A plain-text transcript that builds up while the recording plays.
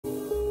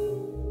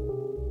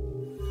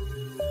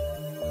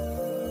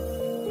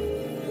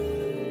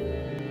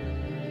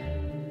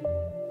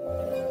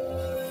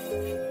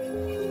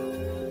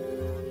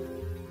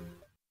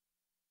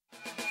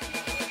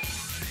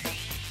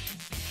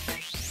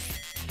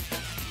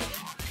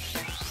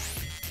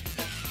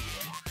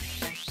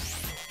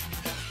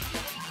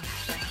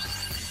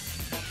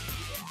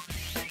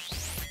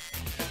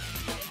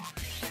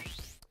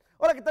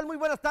Hola, ¿qué tal? Muy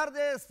buenas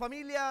tardes,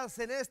 familias,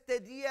 en este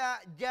día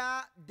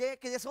ya de,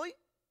 ¿qué día es hoy?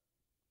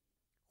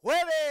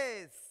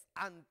 Jueves,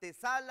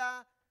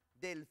 antesala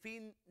del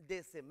fin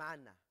de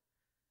semana.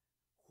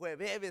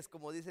 Jueves,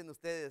 como dicen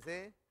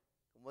ustedes,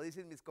 como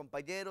dicen mis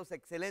compañeros,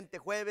 excelente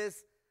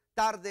jueves,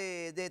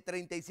 tarde de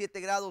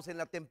 37 grados en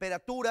la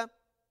temperatura,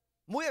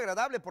 muy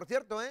agradable, por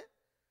cierto,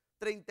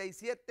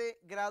 37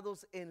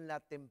 grados en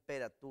la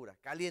temperatura,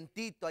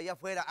 calientito allá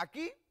afuera.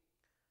 Aquí,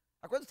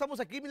 ¿a cuánto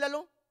estamos aquí,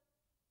 Milalo?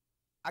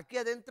 Aquí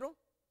adentro,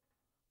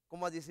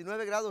 como a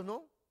 19 grados,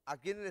 ¿no?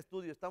 Aquí en el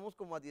estudio estamos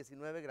como a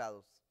 19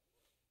 grados.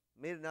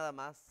 Miren nada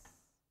más,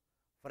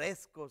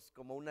 frescos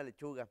como una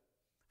lechuga.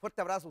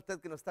 Fuerte abrazo a usted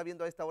que nos está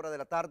viendo a esta hora de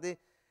la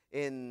tarde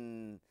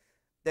en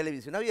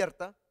televisión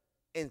abierta,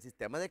 en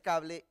sistema de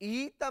cable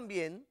y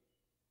también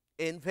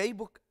en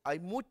Facebook. Hay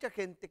mucha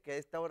gente que a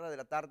esta hora de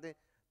la tarde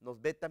nos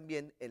ve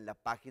también en la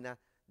página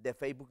de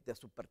Facebook de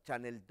Super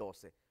Channel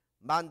 12.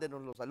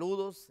 Mándenos los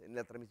saludos en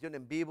la transmisión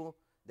en vivo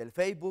del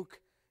Facebook.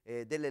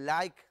 Dele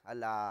like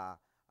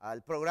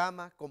al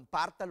programa,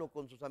 compártalo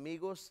con sus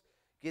amigos.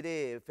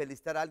 Quiere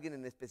felicitar a alguien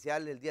en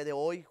especial el día de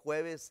hoy,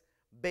 jueves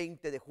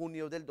 20 de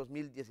junio del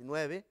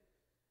 2019.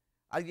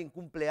 Alguien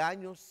cumple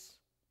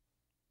años,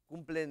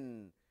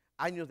 cumplen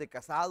años de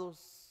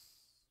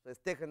casados,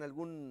 festejan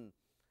algún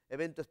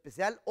evento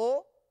especial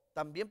o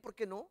también, ¿por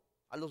qué no?,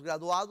 a los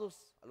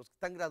graduados, a los que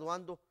están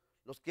graduando,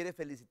 los quiere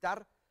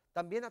felicitar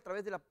también a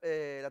través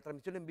de la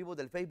transmisión en vivo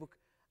del Facebook.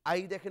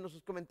 Ahí déjenos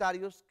sus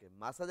comentarios, que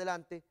más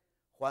adelante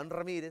Juan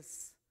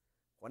Ramírez,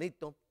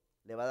 Juanito,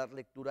 le va a dar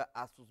lectura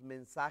a sus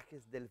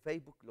mensajes del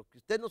Facebook. Lo que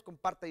usted nos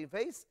comparte en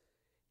Face,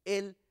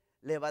 él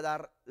le va a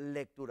dar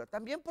lectura.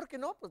 También, ¿por qué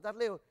no?, pues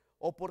darle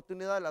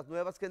oportunidad a las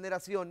nuevas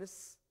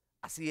generaciones,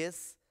 así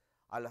es,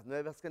 a las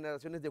nuevas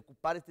generaciones de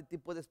ocupar este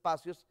tipo de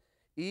espacios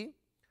y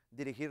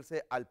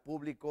dirigirse al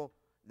público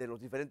de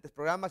los diferentes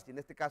programas, y en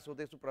este caso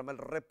de su programa El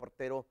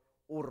Reportero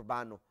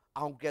Urbano.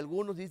 Aunque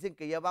algunos dicen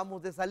que ya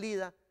vamos de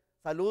salida.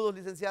 Saludos,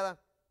 licenciada.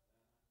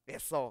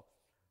 Eso.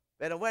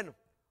 Pero bueno,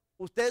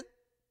 usted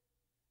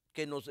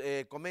que nos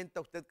comenta,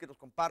 usted que nos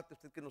comparte,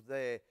 usted que nos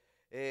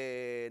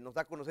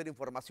da a conocer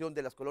información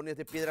de las colonias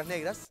de Piedras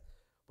Negras,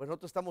 pues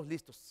nosotros estamos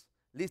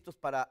listos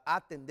para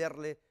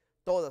atenderle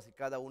todas y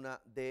cada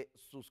una de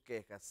sus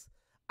quejas.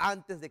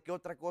 Antes de que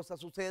otra cosa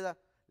suceda,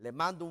 le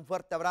mando un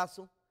fuerte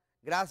abrazo.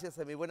 Gracias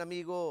a mi buen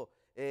amigo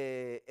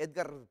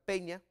Edgar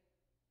Peña,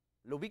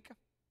 ¿lo ubica?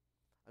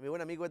 A mi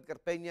buen amigo Edgar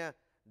Peña,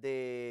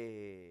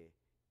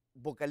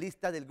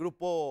 vocalista del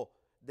grupo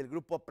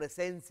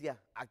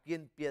Presencia, aquí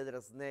en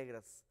Piedras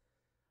Negras.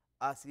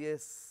 Así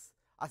es.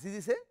 ¿Así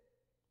dice?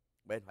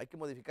 Bueno, hay que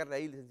modificarle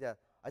ahí, licenciada.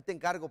 Ahí te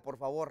encargo, por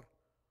favor.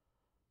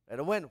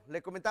 Pero bueno,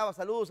 le comentaba,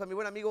 saludos a mi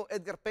buen amigo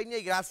Edgar Peña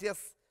y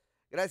gracias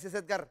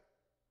Edgar.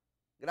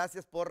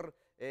 Gracias por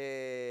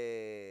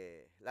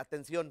la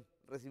atención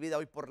recibida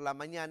hoy por la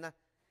mañana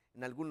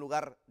en algún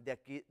lugar de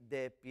aquí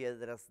de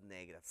Piedras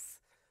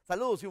Negras.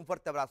 Saludos y un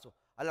fuerte abrazo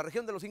a la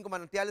región de los 5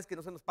 manantiales, que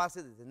no se nos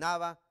pase desde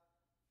Nava,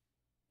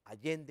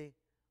 Allende,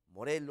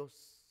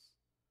 Morelos,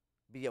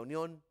 Villa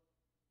Unión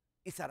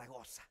y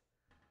Zaragoza.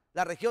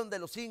 La región de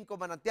los 5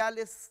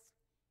 manantiales,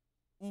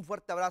 un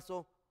fuerte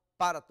abrazo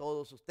para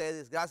todos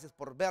ustedes. Gracias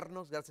por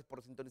vernos, gracias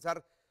por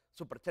sintonizar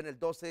Super Channel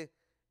 12,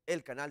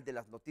 el canal de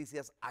las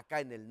noticias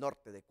acá en el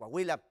norte de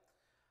Coahuila.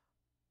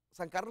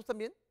 ¿San Carlos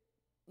también?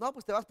 No,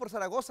 pues te vas por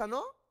Zaragoza,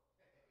 ¿no?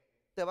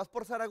 Te vas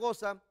por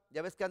Zaragoza,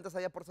 ya ves que andas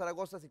allá por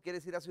Zaragoza, si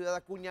quieres ir a Ciudad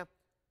Acuña,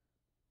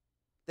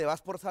 te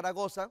vas por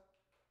Zaragoza,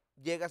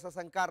 llegas a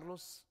San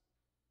Carlos,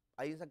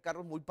 ahí en San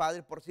Carlos, muy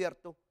padre, por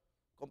cierto,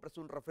 compras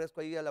un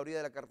refresco ahí a la orilla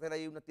de la carretera,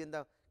 hay una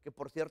tienda que,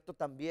 por cierto,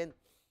 también,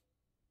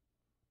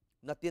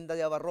 una tienda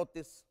de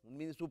abarrotes, un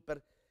mini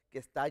super, que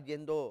está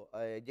llegando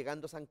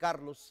a San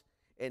Carlos,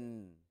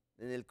 en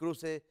el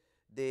cruce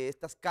de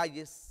estas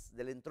calles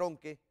del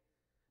entronque.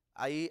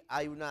 Ahí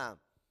hay una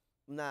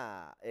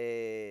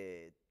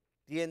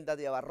tienda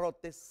de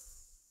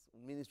abarrotes,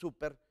 un mini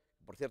super,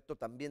 por cierto,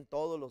 también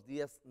todos los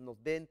días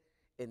nos ven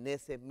en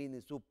ese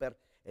mini super,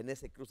 en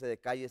ese cruce de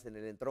calles, en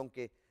el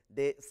entronque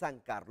de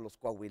San Carlos,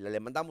 Coahuila. Le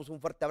mandamos un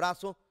fuerte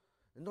abrazo.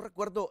 No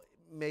recuerdo,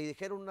 me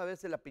dijeron una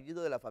vez el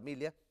apellido de la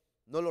familia,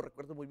 no lo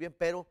recuerdo muy bien,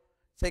 pero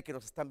sé que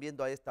nos están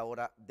viendo a esta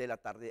hora de la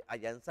tarde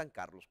allá en San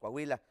Carlos,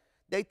 Coahuila.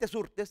 De ahí te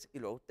surtes y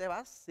luego te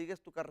vas,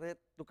 sigues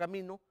tu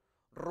camino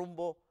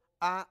rumbo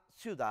a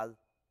Ciudad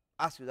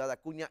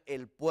Acuña,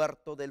 el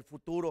puerto del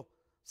futuro.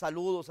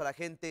 Saludos a la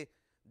gente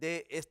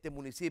de este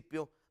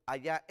municipio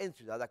allá en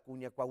Ciudad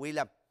Acuña,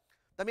 Coahuila.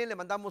 También le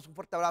mandamos un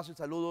fuerte abrazo y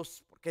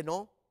saludos, ¿por qué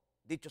no?,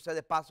 dicho sea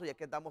de paso, ya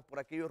que andamos por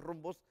aquellos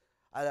rumbos,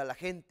 a la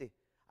gente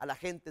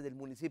del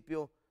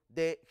municipio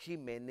de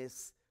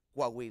Jiménez,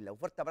 Coahuila. Un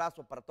fuerte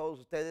abrazo para todos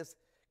ustedes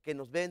que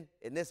nos ven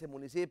en ese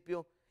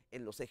municipio,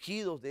 en los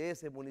ejidos de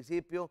ese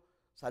municipio.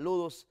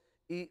 Saludos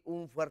y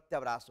un fuerte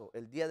abrazo.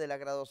 El día de la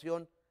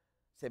graduación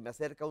se me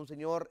acerca un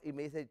señor y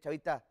me dice: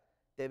 Chavita,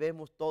 te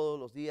vemos todos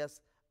los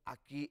días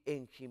aquí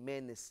en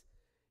Jiménez.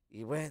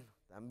 Y bueno,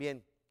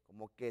 también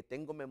como que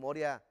tengo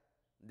memoria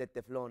de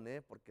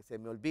teflón, porque se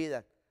me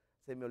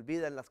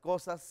olvidan las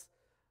cosas.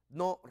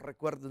 No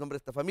recuerdo el nombre de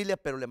esta familia,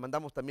 pero le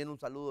mandamos también un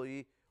saludo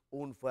y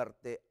un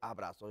fuerte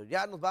abrazo.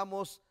 Ya nos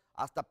vamos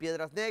hasta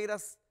Piedras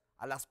Negras,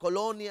 a las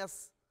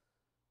colonias,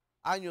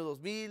 año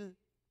 2000,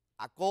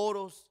 a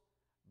Coros,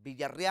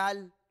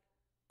 Villarreal,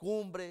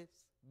 Cumbres,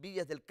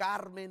 Villas del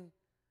Carmen,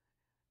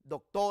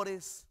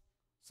 Doctores,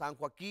 San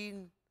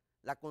Joaquín,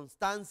 La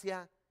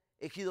Constancia,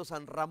 Ejido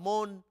San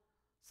Ramón.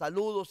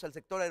 Saludos al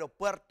sector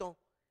aeropuerto,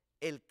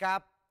 el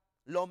CAP,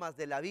 Lomas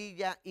de la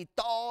Villa y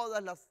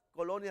todas las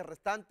colonias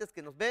restantes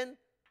que nos ven.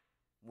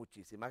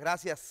 Muchísimas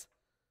gracias.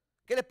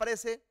 ¿Qué les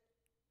parece?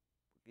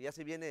 Porque ya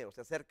se viene o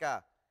se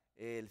acerca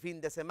el fin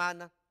de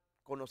semana,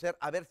 conocer,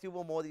 a ver si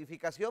hubo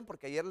modificación,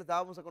 porque ayer les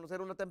dábamos a conocer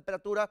una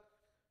temperatura,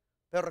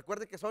 pero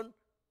recuerden que son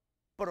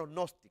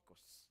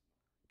pronósticos,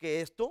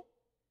 que esto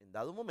en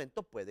dado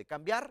momento puede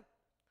cambiar,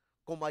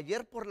 como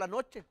ayer por la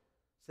noche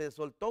se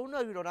soltó un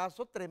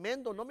aironazo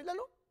tremendo, ¿no,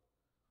 Milalo?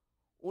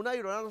 Un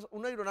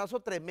aironazo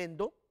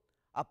tremendo,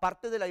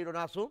 aparte del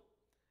aironazo,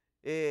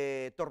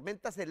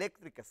 tormentas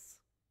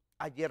eléctricas,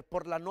 ayer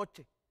por la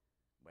noche.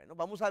 Bueno,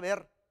 vamos a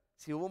ver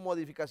si hubo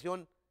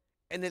modificación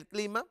en el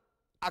clima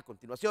a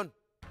continuación.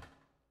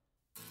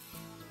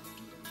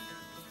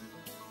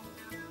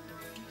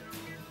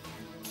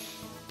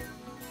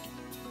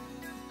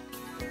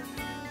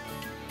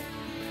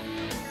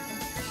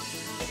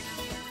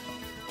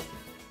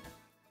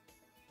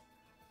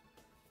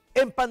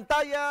 En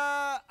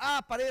pantalla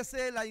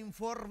aparece la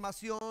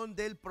información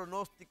del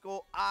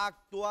pronóstico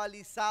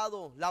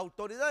actualizado. La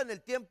autoridad en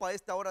el tiempo a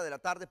esta hora de la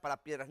tarde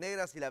para Piedras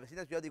Negras y la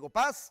vecina ciudad de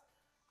Paz.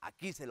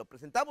 Aquí se lo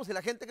presentamos y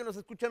la gente que nos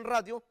escucha en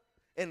radio,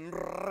 en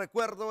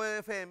Recuerdo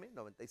FM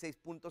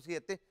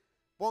 96.7,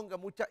 ponga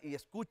mucha y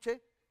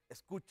escuche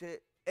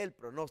el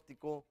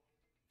pronóstico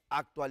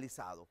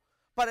actualizado.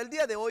 Para el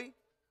día de hoy,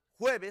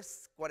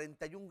 jueves,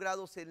 41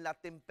 grados en la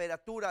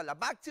temperatura, la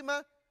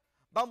máxima,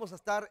 vamos a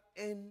estar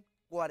en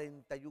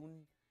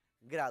 41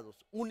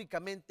 grados.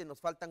 Únicamente nos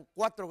faltan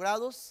 4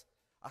 grados,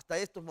 hasta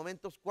estos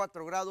momentos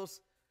 4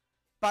 grados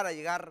para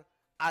llegar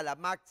a la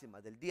máxima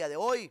del día de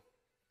hoy.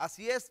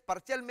 Así es,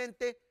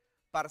 parcialmente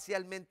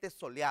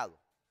soleado.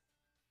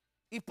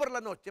 Y por la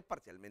noche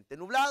parcialmente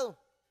nublado,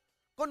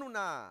 con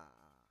una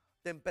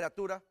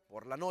temperatura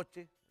por la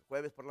noche,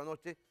 jueves por la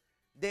noche,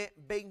 de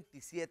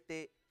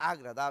 27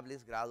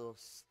 agradables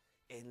grados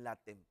en la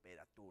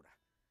temperatura.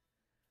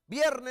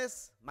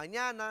 Viernes,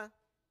 mañana,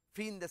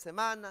 fin de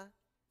semana,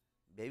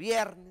 de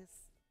viernes,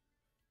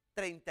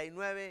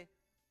 39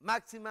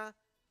 máxima,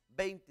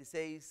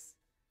 26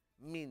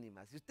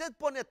 mínima. Si usted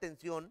pone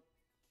atención,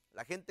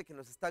 la gente que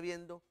nos está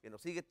viendo, que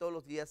nos sigue todos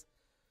los días,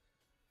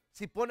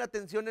 si pone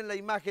atención en la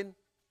imagen,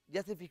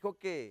 ya se fijó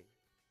que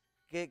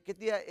 ¿qué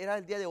día era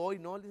el día de hoy,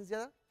 no,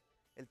 licenciada?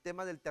 El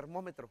tema del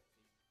termómetro.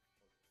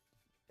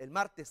 El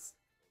martes.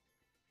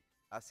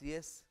 Así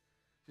es.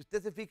 Si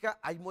usted se fija,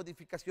 hay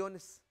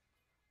modificaciones.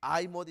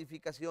 Hay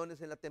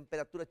modificaciones en la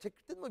temperatura. Cheque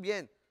usted muy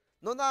bien.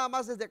 No nada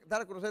más es de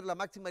dar a conocer la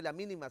máxima y la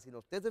mínima, sino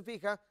usted se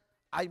fija,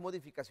 hay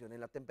modificación en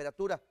la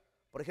temperatura.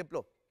 Por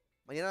ejemplo,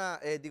 mañana,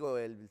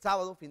 el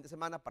sábado, fin de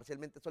semana,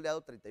 parcialmente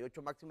soleado,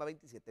 38 máxima,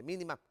 27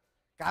 mínima.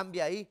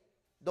 Cambia ahí.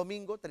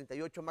 Domingo,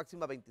 38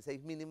 máxima,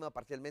 26 mínima,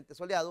 parcialmente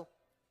soleado.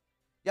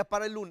 Ya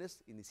para el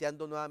lunes,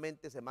 iniciando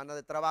nuevamente semana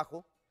de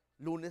trabajo,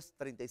 lunes,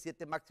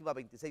 37 máxima,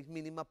 26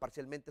 mínima,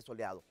 parcialmente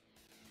soleado.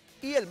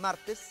 Y el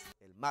martes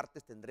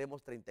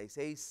tendremos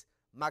 36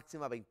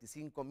 máxima,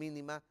 25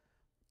 mínima,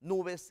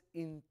 nubes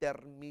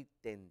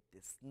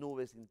intermitentes.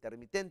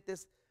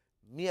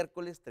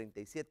 Miércoles,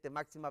 37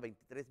 máxima,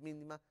 23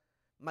 mínima,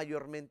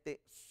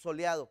 mayormente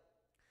soleado.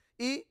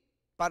 Y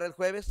para el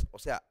jueves, o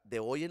sea, de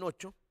hoy en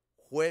 8,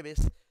 jueves,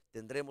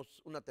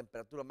 tendremos una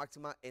temperatura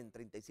máxima en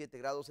 37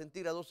 grados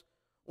centígrados,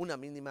 una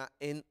mínima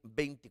en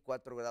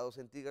 24 grados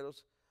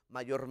centígrados,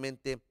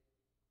 mayormente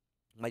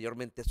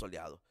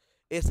soleado.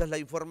 Esa es la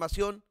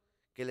información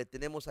que le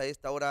tenemos a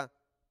esta hora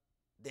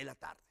de la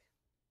tarde.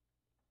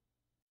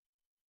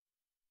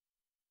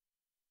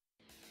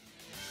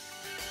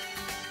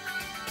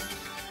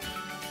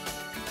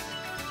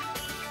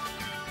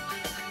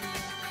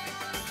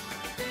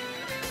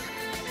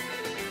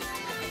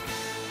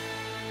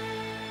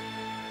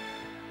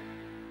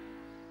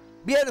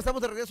 Bien,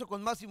 estamos de regreso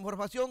con más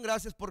información.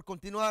 Gracias por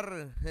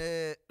continuar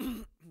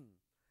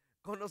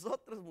con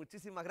nosotros.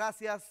 Muchísimas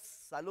gracias.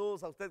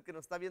 Saludos a usted que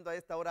nos está viendo a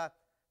esta hora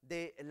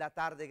de la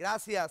tarde.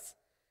 Gracias.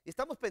 Y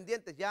estamos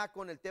pendientes ya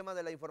con el tema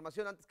de la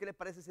información. Antes, ¿qué le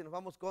parece si nos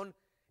vamos con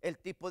el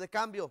tipo de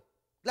cambio?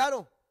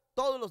 Claro,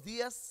 todos los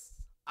días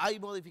hay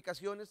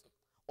modificaciones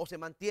o se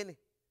mantiene.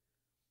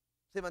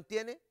 ¿Se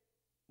mantiene?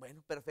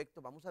 Bueno,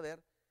 perfecto. Vamos a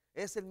ver.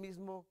 Es el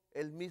mismo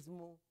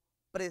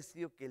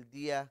precio que el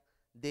día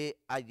de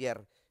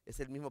ayer. Es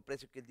el mismo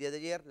precio que el día de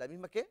ayer. ¿La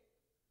misma qué?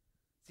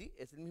 Sí,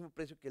 es el mismo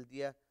precio que el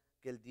día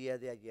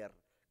de ayer.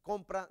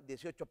 Compra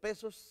 18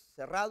 pesos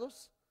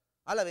cerrados,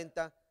 a la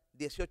venta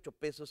 18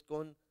 pesos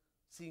con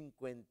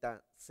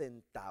 50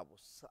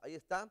 centavos. Ahí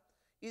está.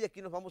 Y de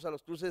aquí nos vamos a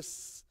los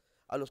cruces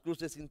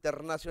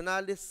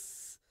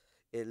internacionales,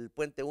 el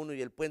puente 1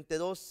 y el puente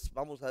 2.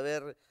 Vamos a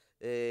ver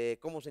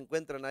cómo se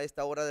encuentran a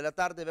esta hora de la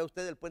tarde. Ve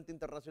usted el puente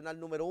internacional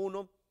número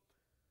 1.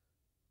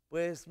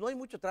 Pues no hay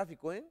mucho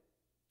tráfico, ¿eh?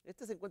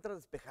 Este se encuentra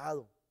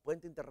despejado.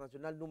 Puente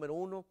internacional número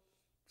 1,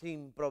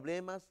 sin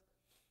problemas,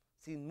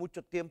 sin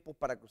mucho tiempo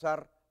para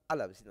cruzar a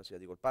la vecina ciudad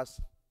de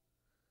Golpaz.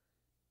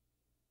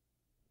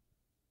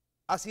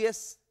 Así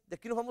es. De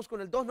aquí nos vamos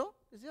con el 2, ¿no?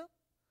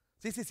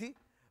 Sí.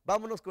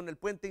 Vámonos con el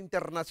puente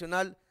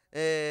internacional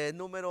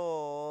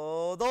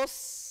número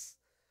 2.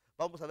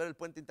 Vamos a ver el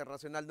puente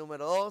internacional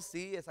número 2.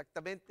 Sí,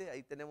 exactamente.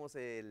 Ahí tenemos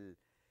el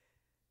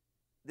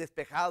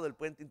despejado del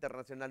puente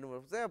internacional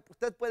número 2. O sea,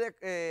 usted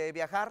puede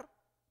viajar,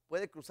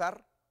 puede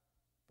cruzar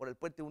por el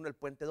puente 1, el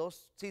puente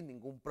 2, sin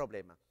ningún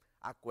problema.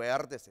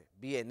 Acuérdese,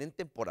 vienen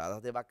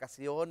temporadas de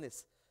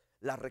vacaciones.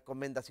 Las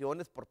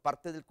recomendaciones por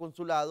parte del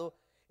consulado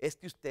es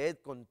que usted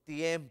con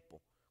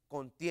tiempo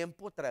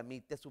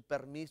tramite su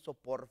permiso,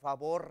 por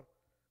favor,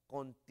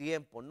 con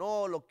tiempo.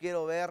 No lo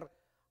quiero ver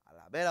a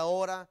la mera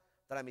hora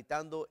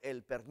tramitando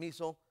el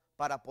permiso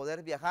para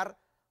poder viajar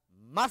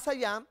más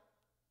allá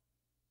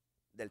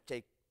del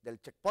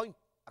checkpoint.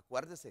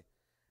 Acuérdese,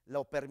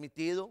 lo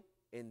permitido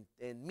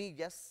en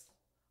millas,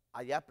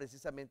 allá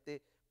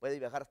precisamente puede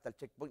viajar hasta el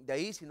checkpoint. De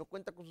ahí, si no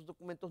cuenta con sus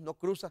documentos, no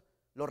cruza,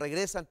 lo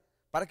regresan.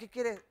 ¿Para qué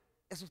quiere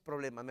esos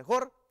problemas?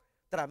 Mejor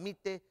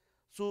tramite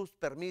sus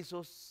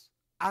permisos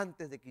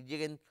antes de que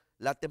lleguen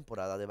la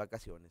temporada de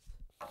vacaciones.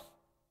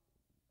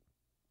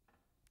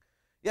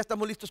 Ya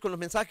estamos listos con los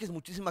mensajes.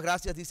 Muchísimas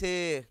gracias.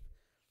 Dice,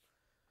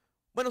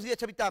 buenos días,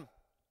 Chavita.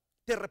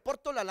 Te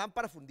reporto la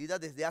lámpara fundida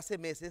desde hace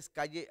meses,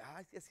 calle,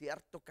 ay, sí es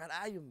cierto,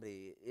 caray,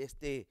 hombre,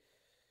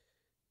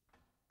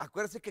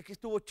 acuérdense que aquí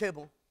estuvo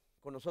Chemo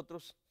con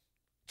nosotros,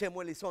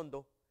 Chemo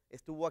Elizondo,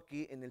 estuvo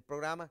aquí en el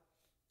programa,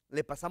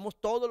 le pasamos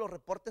todos los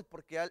reportes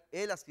porque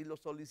él así lo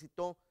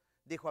solicitó,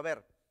 dijo, a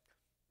ver,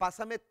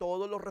 pásame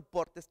todos los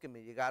reportes que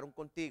me llegaron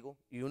contigo,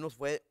 y uno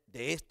fue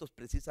de estos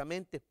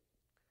precisamente,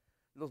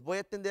 los voy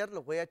a atender,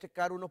 los voy a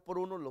checar uno por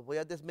uno, los voy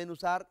a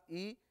desmenuzar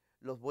y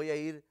los voy a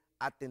ir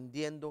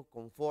atendiendo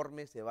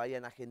conforme se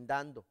vayan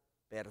agendando.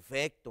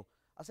 Perfecto.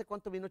 ¿Hace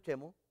cuánto vino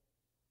Chemo,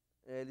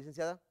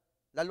 licenciada?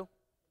 ¿Lalo?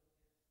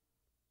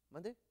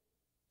 ¿Mande?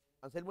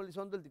 Anselmo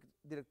Elizondo, el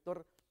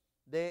director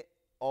de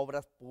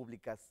Obras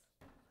Públicas.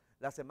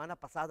 La semana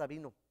pasada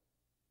vino.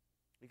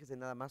 Fíjese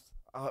nada más.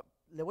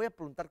 Le voy a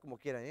preguntar como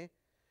quiera, ¿eh?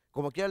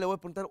 Como quiera le voy a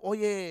preguntar,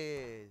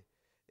 oye,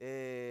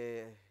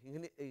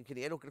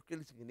 ingeniero, creo que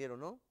él es ingeniero,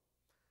 ¿no?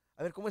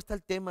 A ver, ¿cómo está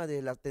el tema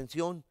de la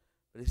atención?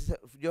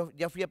 Yo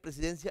ya fui a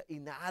presidencia y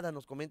nada,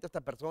 nos comenta esta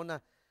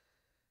persona.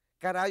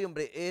 Caray,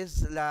 hombre,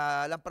 es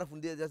la lámpara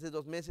fundida desde hace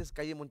 2 meses,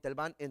 calle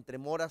Montalbán, entre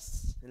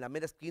Moras, en la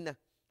mera esquina,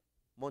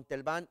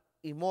 Montalbán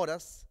y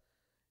Moras.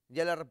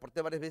 Ya la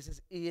reporté varias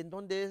veces. ¿Y en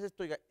dónde es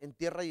esto? En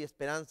Tierra y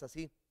Esperanza,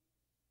 sí.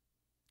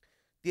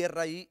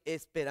 Tierra y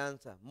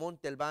Esperanza,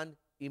 Montalbán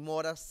y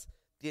Moras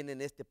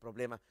tienen este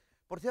problema.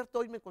 Por cierto,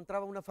 hoy me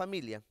encontraba una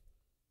familia.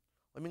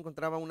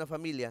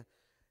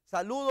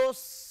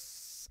 Saludos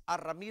a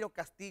Ramiro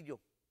Castillo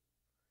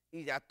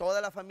y a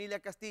toda la familia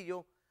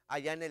Castillo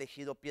allá en el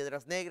ejido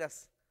Piedras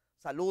Negras.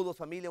 Saludos,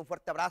 familia, un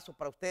fuerte abrazo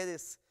para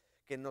ustedes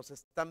que nos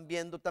están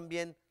viendo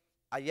también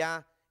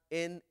allá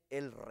en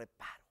el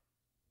Reparo.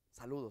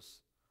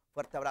 Saludos,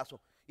 fuerte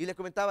abrazo. Y les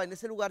comentaba, en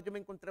ese lugar yo me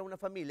encontré a una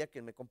familia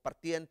que me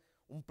compartían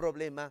un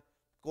problema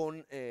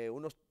con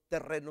unos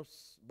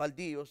terrenos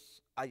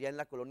baldíos allá en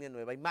la colonia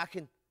Nueva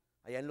Imagen,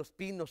 allá en Los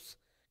Pinos,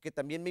 que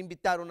también me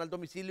invitaron al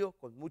domicilio.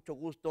 Con mucho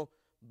gusto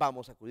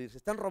vamos a acudir. Se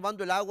están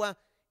robando el agua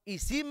y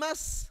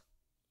CIMAS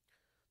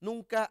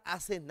nunca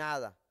hace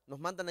nada. Nos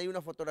mandan ahí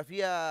una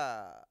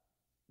fotografía,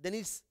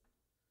 Denise,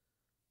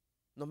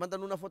 nos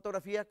mandan una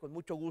fotografía, con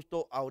mucho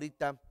gusto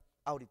ahorita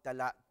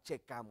la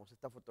checamos,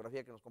 esta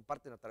fotografía que nos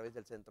comparten a través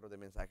del centro de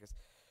mensajes.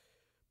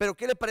 Pero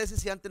 ¿qué le parece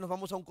si antes nos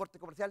vamos a un corte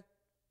comercial?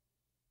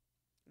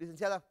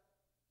 Licenciada,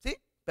 ¿sí?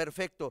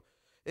 Perfecto.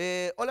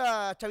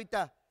 Hola,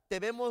 Chavita, te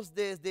vemos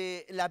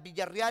desde la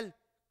Villarreal,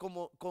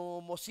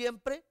 como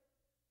siempre,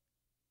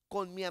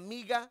 con mi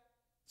amiga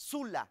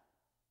Zula,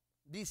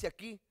 dice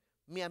aquí,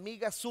 mi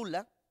amiga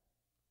Zula,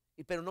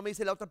 pero no me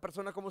dice la otra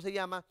persona cómo se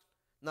llama,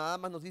 nada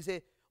más nos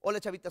dice, hola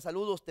Chavita,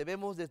 saludos, te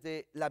vemos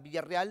desde la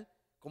Villarreal,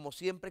 como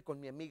siempre, con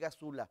mi amiga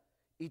Zula.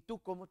 ¿Y tú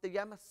cómo te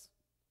llamas?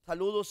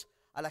 Saludos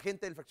a la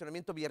gente del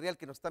fraccionamiento Villarreal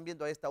que nos están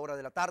viendo a esta hora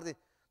de la tarde.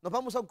 Nos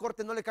vamos a un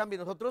corte, no le cambie,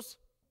 nosotros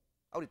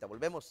ahorita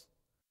volvemos.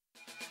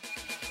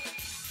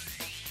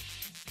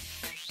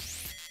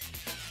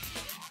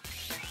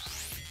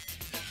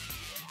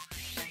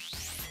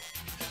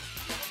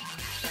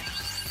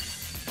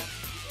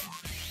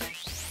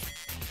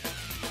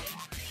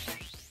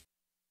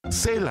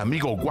 Sé el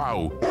amigo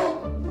guau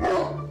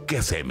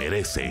que se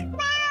merece.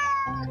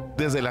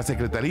 Desde la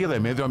Secretaría de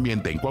Medio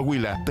Ambiente en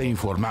Coahuila te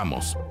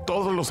informamos,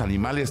 todos los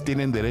animales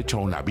tienen derecho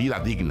a una vida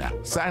digna,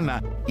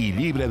 sana y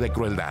libre de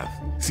crueldad.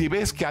 Si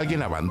ves que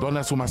alguien abandona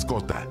a su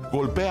mascota,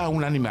 golpea a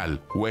un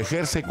animal o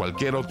ejerce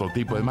cualquier otro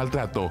tipo de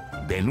maltrato,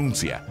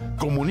 denuncia.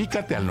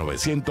 Comunícate al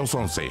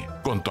 911.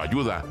 Con tu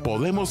ayuda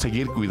podemos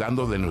seguir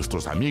cuidando de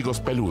nuestros amigos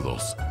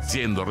peludos.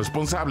 Siendo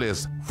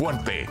responsables,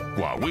 fuerte,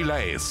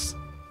 Coahuila es.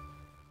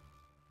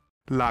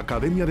 La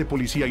Academia de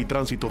Policía y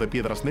Tránsito de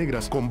Piedras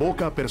Negras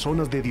convoca a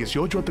personas de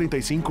 18 a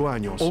 35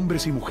 años,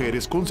 hombres y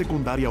mujeres con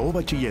secundaria o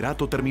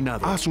bachillerato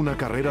terminado. Haz una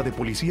carrera de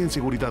policía en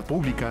seguridad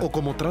pública o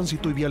como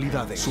tránsito y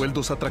vialidades.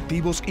 Sueldos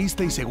atractivos,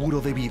 ISSSTE y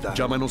seguro de vida.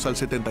 Llámanos al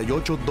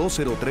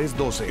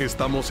 78-203-12.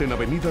 Estamos en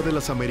Avenida de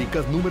las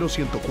Américas, número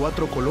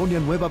 104, Colonia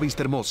Nueva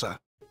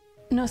Vistahermosa.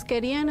 Nos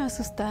querían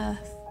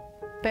asustadas.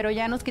 Pero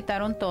ya nos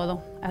quitaron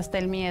todo, hasta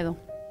el miedo.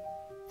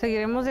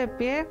 Seguiremos de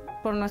pie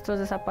por nuestros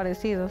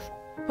desaparecidos.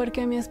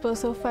 Porque mi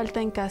esposo falta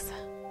en casa.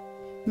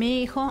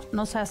 Mi hijo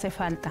nos hace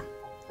falta.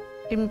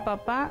 Y mi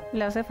papá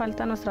le hace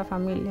falta a nuestra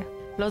familia.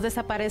 Los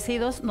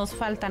desaparecidos nos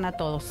faltan a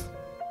todos.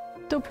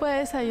 Tú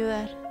puedes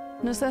ayudar.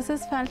 Nos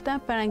haces falta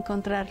para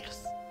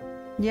encontrarlos.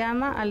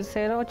 Llama al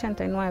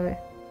 089.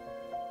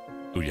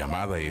 Tu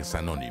llamada es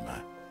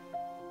anónima.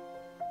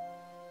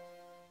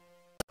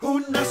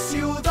 Una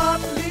ciudad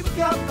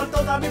limpia para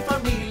toda mi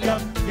familia.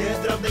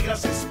 Piedras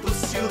Negras es tu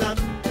ciudad.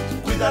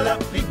 Cuídala,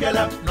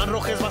 límpiala, no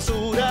arrojes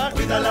basura.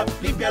 Cuídala,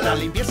 límpiala,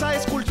 limpieza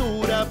es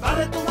cultura.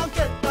 Barre tu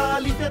banqueta,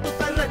 limpia tu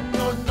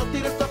terreno. No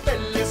tires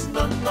papeles,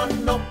 no, no,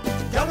 no.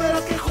 Ya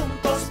verás que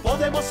juntos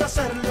podemos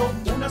hacerlo.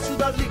 Una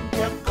ciudad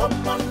limpia,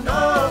 ¿cómo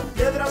no?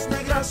 Piedras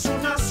Negras,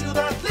 una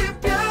ciudad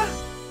limpia.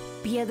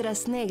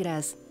 Piedras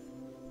Negras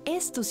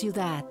es tu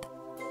ciudad.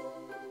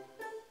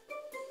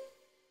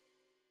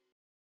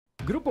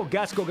 Grupo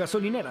Gasco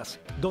Gasolineras,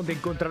 donde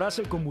encontrarás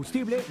el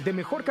combustible de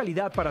mejor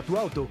calidad para tu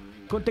auto,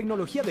 con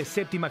tecnología de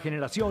séptima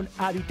generación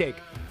Aditec,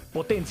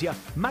 potencia,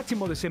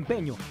 máximo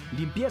desempeño,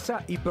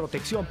 limpieza y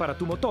protección para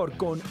tu motor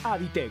con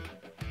Aditec.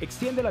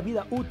 Extiende la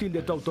vida útil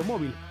de tu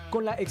automóvil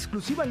con la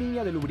exclusiva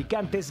línea de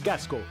lubricantes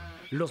Gasco.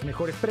 Los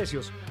mejores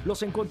precios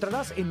los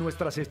encontrarás en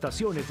nuestras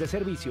estaciones de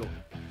servicio.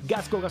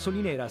 Gasco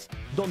Gasolineras,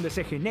 donde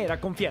se genera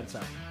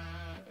confianza.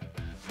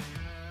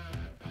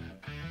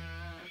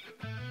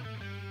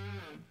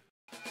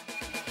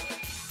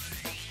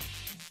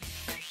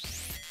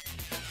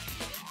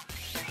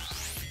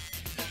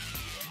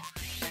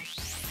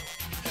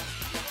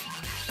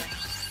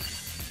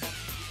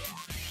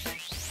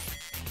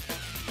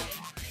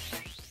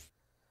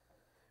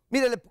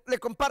 Mire, le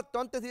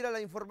comparto, antes de ir a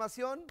la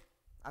información,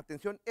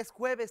 atención, es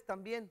jueves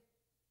también.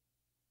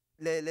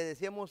 Le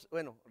decíamos,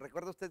 bueno,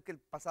 recuerda usted que el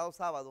pasado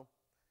sábado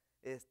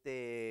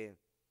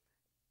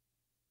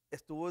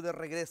estuvo de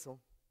regreso,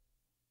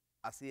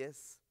 así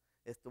es,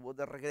 estuvo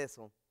de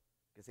regreso,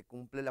 que se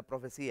cumple la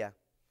profecía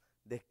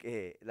de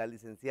que la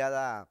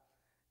licenciada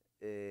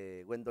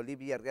Gwendolyn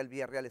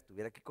Villarreal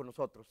estuviera aquí con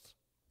nosotros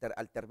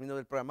al término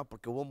del programa,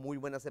 porque hubo muy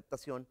buena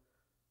aceptación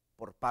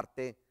por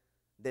parte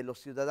de los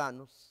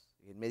ciudadanos.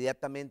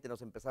 Inmediatamente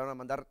nos empezaron a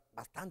mandar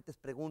bastantes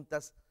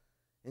preguntas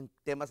en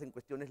temas, en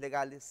cuestiones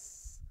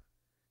legales,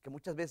 que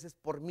muchas veces,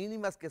 por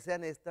mínimas que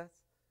sean estas,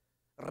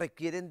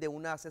 requieren de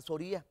una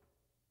asesoría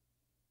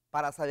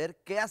para saber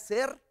qué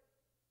hacer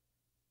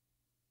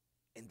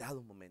en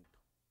dado momento.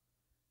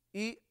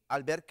 Y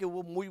al ver que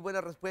hubo muy buena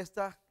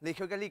respuesta, le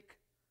dije, oiga, Lic,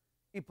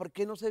 ¿y por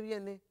qué no se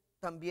viene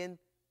también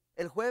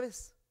el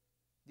jueves?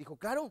 Dijo,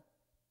 claro,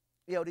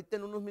 y ahorita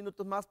en unos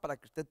minutos más, para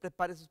que usted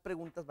prepare sus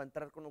preguntas, va a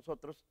entrar con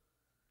nosotros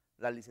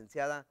la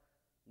licenciada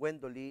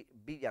Gwendolyn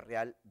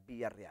Villarreal.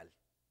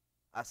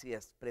 Así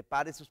es,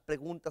 prepare sus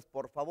preguntas,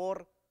 por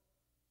favor,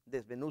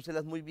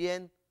 desmenúcelas muy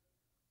bien,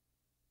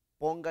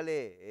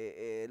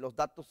 póngale los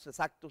datos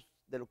exactos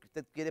de lo que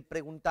usted quiere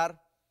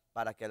preguntar,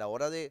 para que a la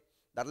hora de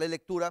darle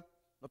lectura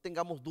no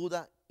tengamos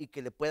duda y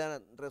que le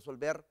puedan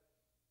resolver,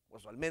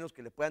 pues al menos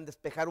que le puedan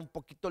despejar un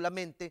poquito la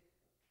mente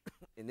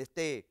en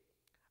este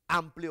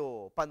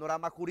amplio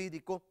panorama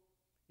jurídico,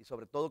 y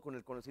sobre todo con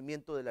el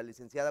conocimiento de la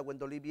licenciada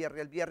Gwendolyn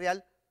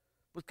Villarreal,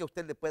 pues que a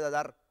usted le pueda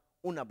dar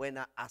una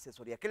buena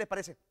asesoría. ¿Qué le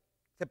parece?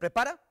 ¿Se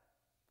prepara?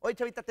 Oye,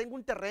 chavita, tengo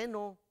un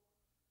terreno,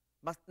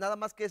 nada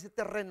más que ese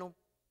terreno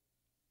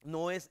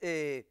no es,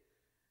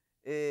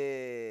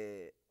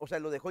 o sea,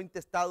 lo dejó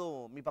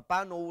intestado mi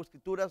papá, no hubo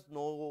escrituras,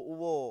 no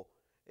hubo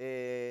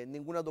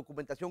ninguna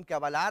documentación que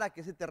avalara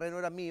que ese terreno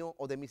era mío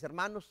o de mis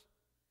hermanos,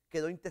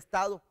 quedó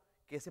intestado,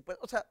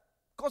 o sea,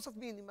 cosas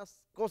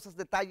mínimas,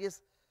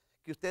 detalles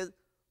que usted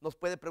nos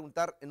puede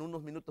preguntar en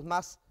unos minutos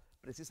más,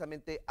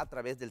 precisamente a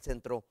través del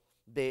centro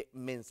de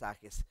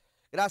mensajes.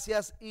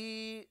 Gracias,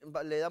 y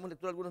le damos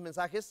lectura a algunos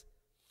mensajes.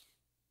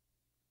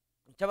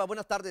 Chava,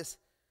 buenas tardes.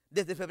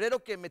 Desde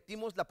febrero que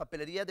metimos la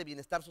papelería de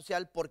bienestar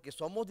social porque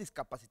somos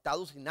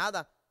discapacitados y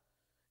nada.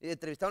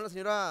 Entrevistaron a la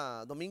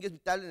señora Domínguez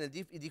Vital en el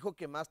DIF y dijo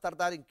que más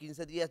tardar en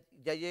 15 días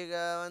ya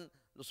llegaban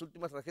las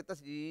últimas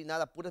tarjetas y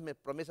nada, puras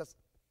promesas.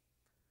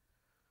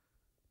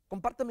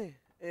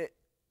 Compártame.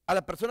 A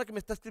la persona que me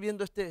está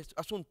escribiendo este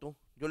asunto,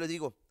 yo le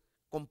digo,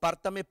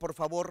 compártame por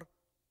favor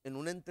en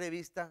una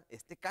entrevista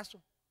este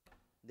caso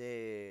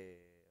de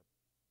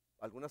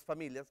algunas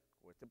familias,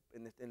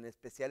 en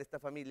especial esta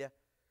familia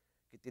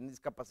que tiene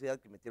discapacidad,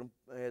 que metieron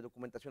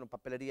documentación o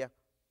papelería,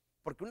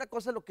 porque una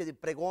cosa es lo que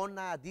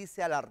pregona,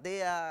 dice,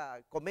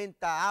 alardea,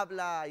 comenta,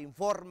 habla,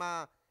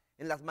 informa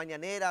en las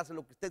mañaneras,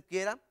 lo que usted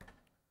quiera,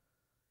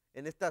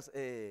 en estas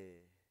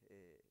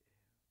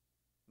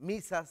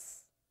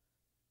misas,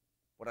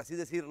 por así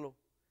decirlo,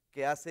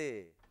 que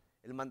hace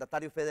el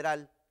mandatario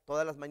federal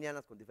todas las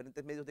mañanas con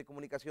diferentes medios de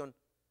comunicación,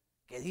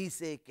 que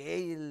dice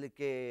que él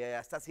que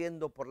está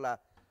haciendo por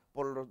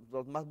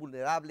los más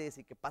vulnerables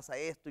y que pasa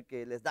esto y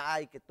que les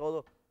da y que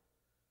todo.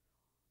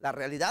 La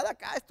realidad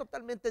acá es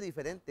totalmente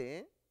diferente,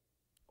 ¿eh?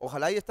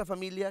 Ojalá y esta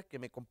familia que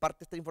me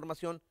comparte esta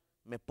información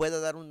me pueda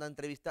dar una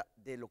entrevista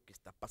de lo que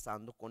está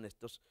pasando con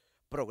estos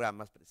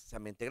programas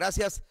precisamente.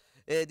 Gracias.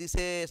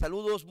 Dice,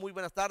 saludos, muy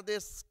buenas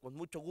tardes, con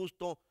mucho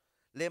gusto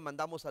le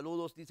mandamos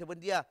saludos. Dice, buen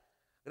día,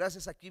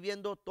 gracias, aquí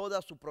viendo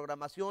toda su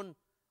programación.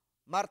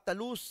 Marta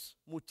Luz,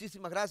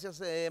 muchísimas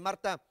gracias,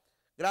 Marta.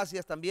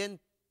 Gracias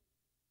también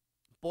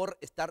por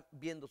estar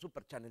viendo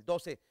Super Channel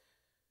 12.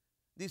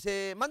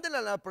 Dice, mándenla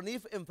a la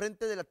PRONIF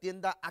enfrente de la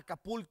tienda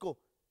Acapulco.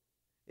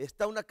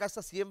 Está una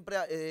casa, siempre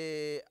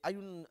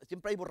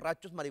hay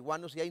borrachos,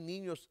 marihuanos y hay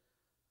niños.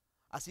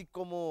 Así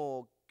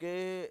como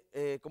que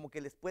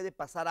les puede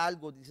pasar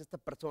algo, dice esta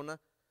persona.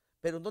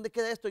 Pero ¿en dónde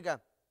queda esto,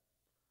 oiga?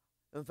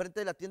 Enfrente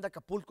de la tienda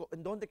Acapulco.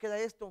 ¿En dónde queda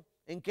esto?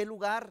 ¿En qué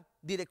lugar?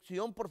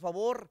 Dirección, por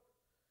favor.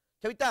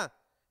 Chavita,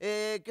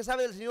 ¿qué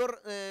sabe el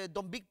señor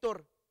don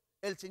Víctor,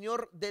 el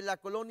señor de la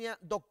colonia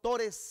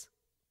Doctores?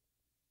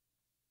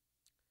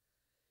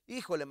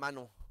 Híjole,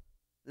 mano,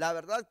 la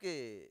verdad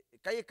que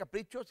calle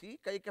Capricho, sí,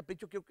 calle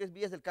Capricho, creo que es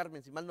Villas del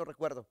Carmen, si mal no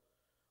recuerdo.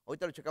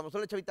 Ahorita lo checamos.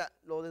 Solo, Chavita,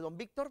 lo de don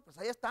Víctor, pues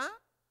ahí está.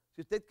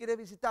 Si usted quiere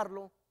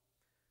visitarlo,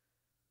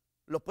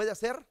 lo puede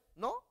hacer,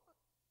 ¿no?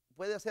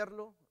 Puede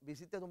hacerlo,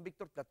 visite a don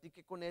Víctor,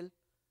 platique con él,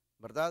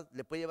 ¿verdad?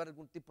 Le puede llevar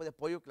algún tipo de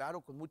apoyo,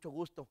 claro, con mucho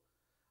gusto.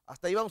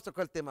 Hasta ahí vamos a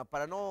tocar el tema,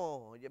 para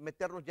no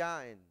meternos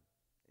ya en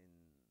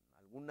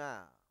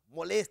alguna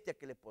molestia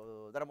que le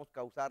podamos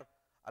causar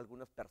a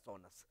algunas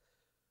personas.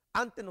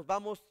 Antes nos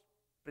vamos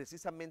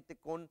precisamente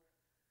con,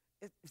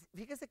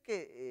 fíjese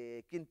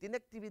que quien tiene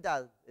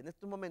actividad en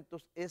estos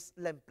momentos es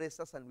la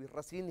empresa San Luis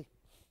Racini.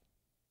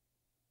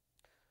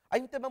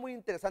 Hay un tema muy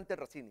interesante en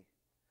Racini.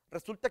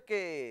 Resulta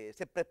que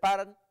se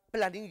preparan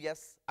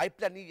planillas, hay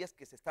planillas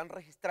que se están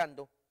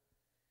registrando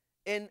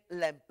en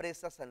la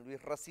empresa San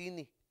Luis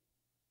Racini,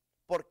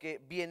 porque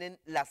vienen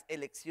las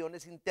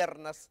elecciones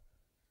internas.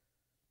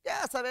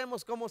 Ya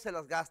sabemos cómo se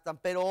las gastan,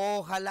 pero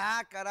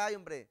ojalá, caray,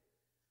 hombre,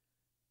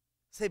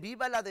 se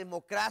viva la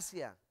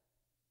democracia.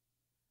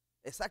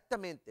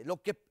 Exactamente,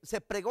 lo que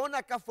se pregona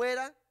acá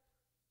afuera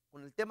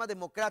con el tema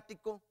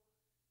democrático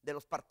de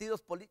los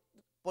partidos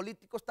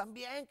políticos,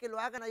 también que lo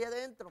hagan allá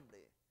adentro,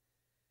 hombre.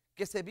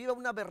 Que se viva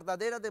una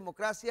verdadera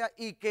democracia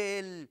y que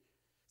el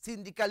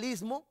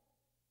sindicalismo,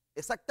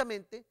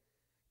 exactamente,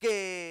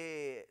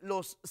 que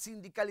los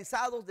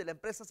sindicalizados de la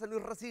empresa San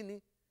Luis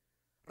Racini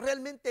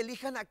realmente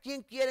elijan a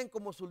quien quieren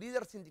como su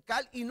líder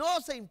sindical y no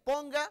se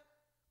imponga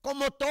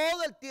como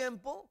todo el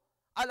tiempo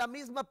a la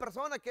misma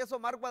persona que es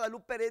Omar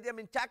Guadalupe Heredia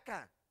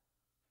Menchaca.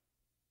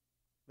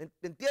 ¿Me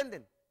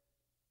entienden?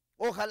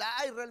 Ojalá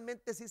y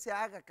realmente sí se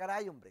haga,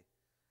 caray, hombre.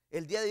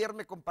 El día de ayer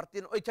me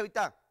compartieron, oye,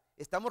 Chavita,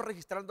 estamos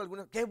registrando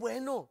algunas, ¡qué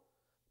bueno!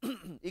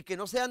 Y que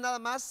no sea nada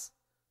más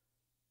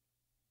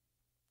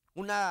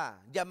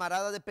una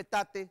llamarada de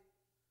petate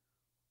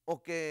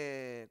o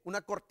que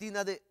una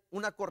cortina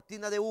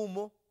de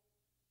humo.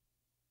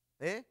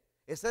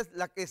 Esa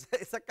es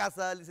esa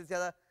casa,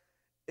 licenciada,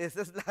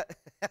 esa es la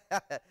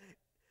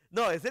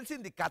no, es el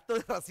sindicato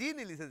de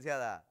Racini,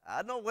 licenciada.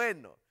 Ah, no,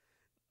 bueno.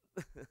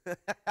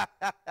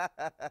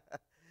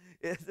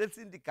 Es el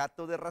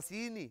sindicato de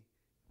Racini.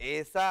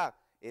 Esa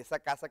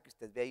casa que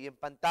usted ve ahí en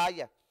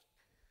pantalla.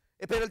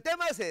 Pero el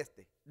tema es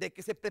este, de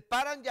que se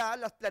preparan ya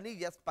las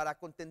planillas para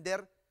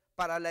contender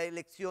para la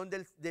elección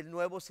del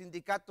nuevo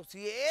sindicato,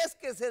 si es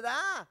que se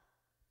da.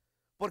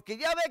 Porque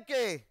ya ve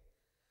que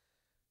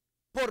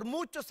por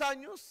muchos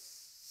años,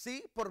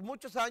 sí, por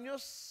muchos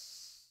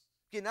años,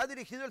 quien ha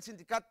dirigido el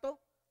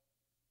sindicato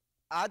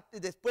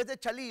después de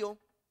Chalío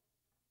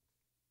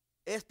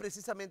es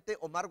precisamente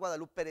Omar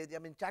Guadalupe Heredia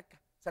Menchaca.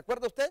 ¿Se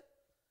acuerda usted?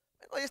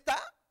 Bueno, ahí está,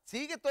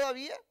 sigue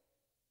todavía.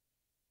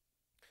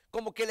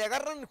 Como que le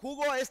agarran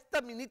jugo a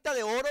esta minita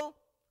de oro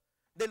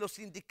de los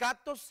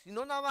sindicatos, y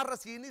no nada más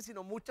Racini,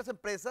 sino muchas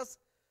empresas,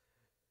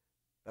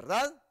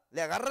 ¿verdad?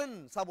 Le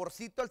agarran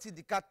saborcito al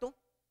sindicato.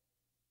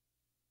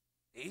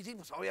 Y sí,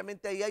 pues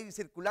obviamente ahí hay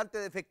circulante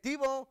de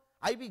efectivo,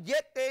 hay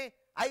billete,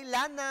 hay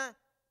lana.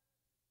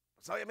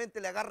 Pues obviamente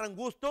le agarran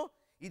gusto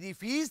y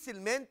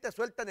difícilmente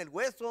sueltan el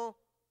hueso.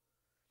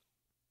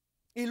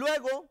 Y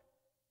luego,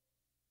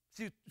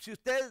 si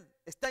usted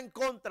está en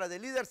contra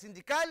del líder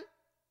sindical,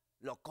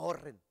 lo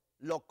corren,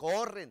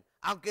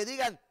 aunque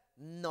digan,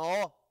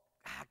 no,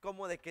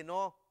 ¿cómo de que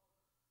no?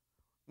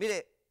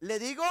 Mire, le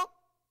digo,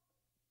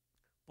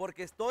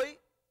 porque estoy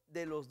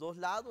de los dos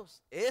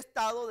lados, he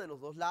estado de los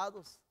dos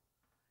lados,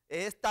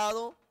 he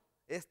estado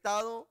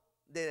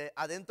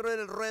adentro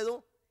del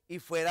ruedo y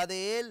fuera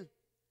de él,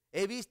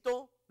 he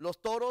visto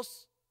los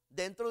toros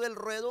dentro del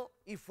ruedo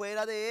y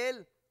fuera de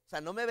él. O sea,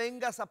 no me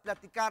vengas a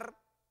platicar,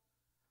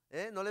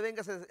 no le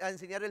vengas a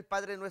enseñar el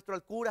Padre Nuestro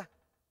al cura.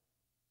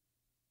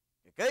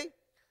 ¿Ok?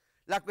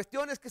 La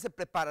cuestión es que se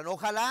preparan.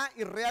 Ojalá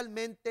y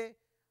realmente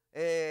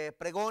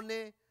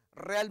pregone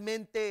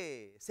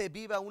realmente se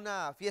viva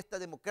una fiesta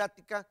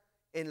democrática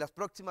en las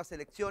próximas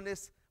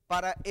elecciones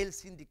para el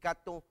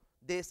sindicato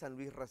de San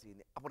Luis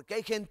Racine. Porque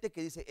hay gente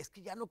que dice, es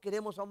que ya no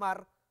queremos a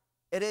Omar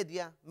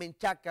Heredia,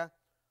 Menchaca,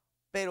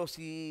 pero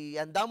si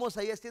andamos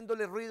ahí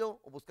haciéndole ruido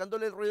o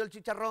buscándole el ruido al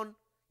chicharrón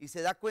y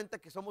se da cuenta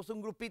que somos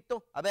un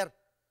grupito, a ver,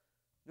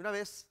 de una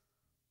vez,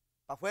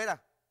 para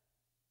afuera,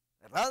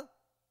 ¿verdad?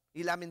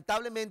 Y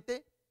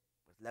lamentablemente,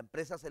 pues la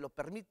empresa se lo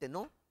permite,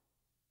 ¿no?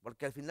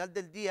 Porque al final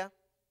del día,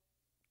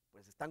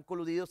 pues están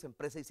coludidos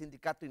empresa y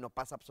sindicato y no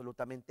pasa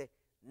absolutamente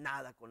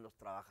nada con los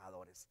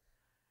trabajadores.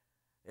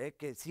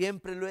 Que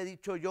siempre lo he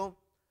dicho yo,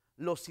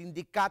 los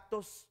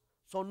sindicatos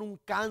son un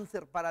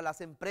cáncer para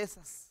las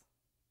empresas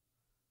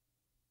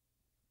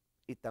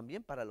y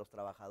también para los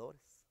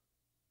trabajadores.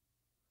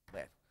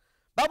 Bueno,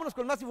 vámonos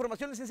con más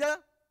información,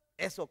 licenciada.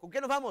 Eso, ¿con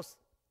qué nos vamos?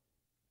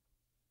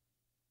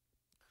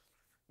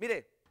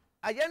 Mire,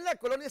 allá en la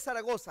colonia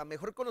Zaragoza,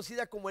 mejor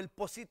conocida como El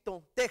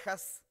Pocito,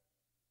 Texas,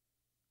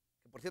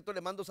 que por cierto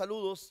le mando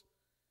saludos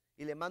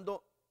y le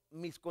mando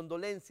mis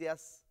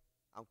condolencias,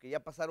 aunque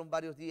ya pasaron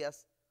varios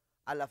días,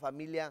 a la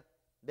familia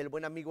del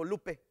buen amigo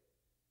Lupe,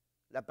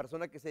 la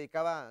persona que se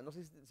dedicaba, no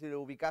sé si lo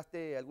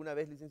ubicaste alguna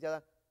vez,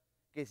 licenciada,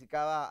 que se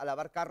dedicaba a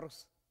lavar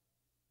carros.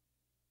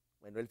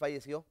 Bueno, él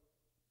falleció,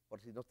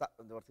 por si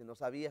no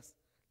sabías.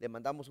 Le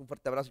mandamos un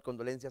fuerte abrazo y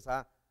condolencias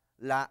a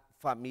la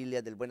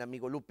familia del buen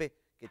amigo Lupe,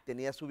 que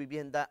tenía su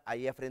vivienda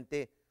ahí a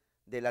frente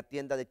de la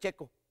tienda de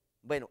Checo.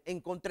 Bueno,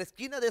 en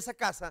contraesquina de esa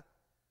casa,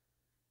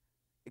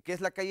 que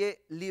es la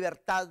calle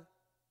Libertad,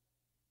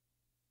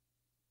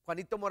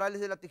 Juanito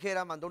Morales de la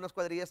Tijera mandó unas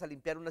cuadrillas a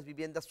limpiar unas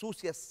viviendas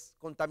sucias,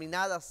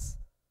 contaminadas,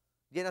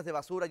 llenas de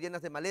basura,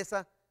 llenas de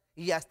maleza,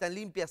 y ya están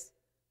limpias.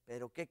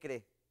 ¿Pero qué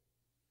cree?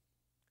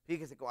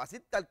 Fíjese, así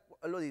tal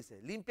cual lo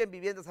dice, limpian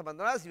viviendas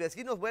abandonadas y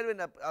vecinos vuelven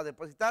a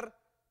depositar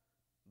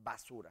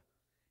basura.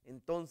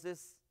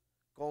 Entonces,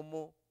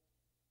 ¿cómo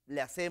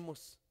le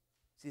hacemos?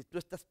 Si tú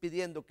estás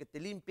pidiendo que te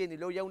limpien y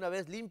luego ya una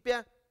vez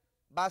limpia,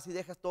 vas y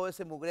dejas todo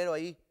ese mugrero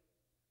ahí.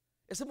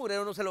 Ese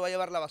mugrero no se lo va a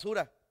llevar la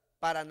basura,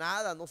 para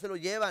nada, no se lo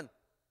llevan.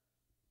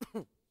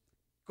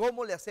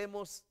 ¿Cómo le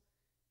hacemos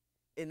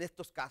en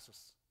estos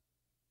casos?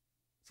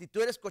 Si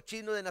tú eres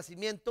cochino de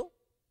nacimiento,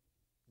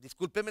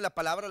 discúlpeme la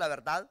palabra, la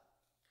verdad,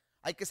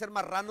 hay que ser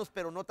marranos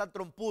pero no tan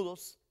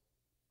trompudos,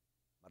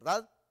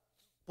 ¿verdad?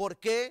 ¿Por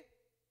qué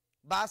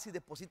vas y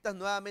depositas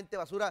nuevamente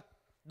basura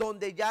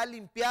donde ya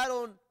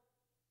limpiaron?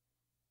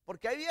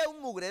 Porque había un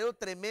mugrero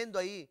tremendo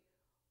ahí,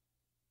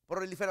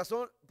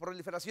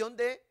 proliferación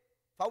de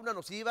fauna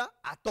nociva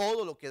a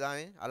todo lo que da,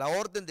 a la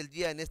orden del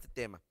día en este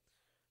tema.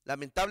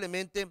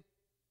 Lamentablemente,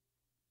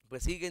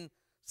 pues siguen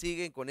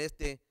con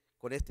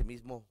este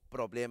mismo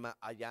problema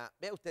allá.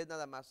 Vea usted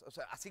nada más, o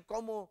sea, así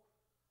como,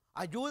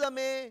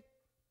 ayúdame,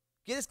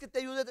 ¿quieres que te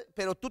ayude?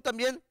 Pero tú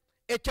también,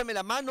 échame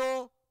la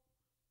mano.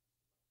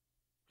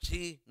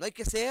 Sí, no hay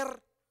que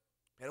ser,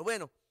 pero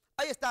bueno,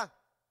 ahí está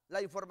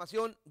la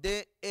información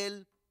de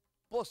El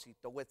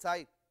Pocito,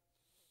 website.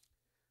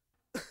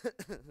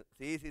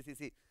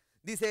 Sí.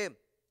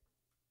 Dice,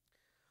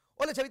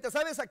 hola Chavita,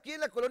 ¿sabes? Aquí en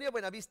la colonia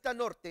Buenavista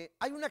Norte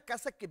hay una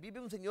casa que vive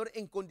un señor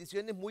en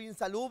condiciones muy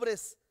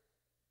insalubres.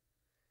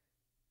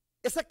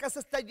 Esa casa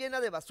está llena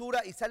de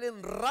basura y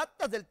salen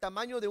ratas del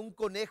tamaño de un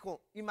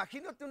conejo.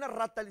 Imagínate una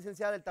rata,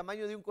 licenciada, del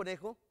tamaño de un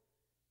conejo,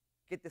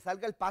 que te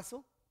salga al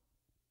paso.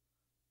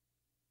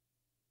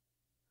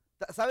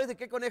 ¿Sabes de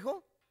qué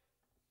conejo?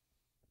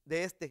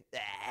 De este.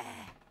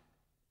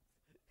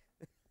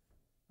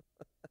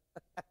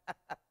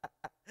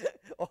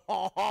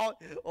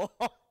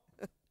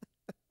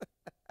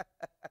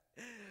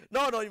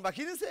 No,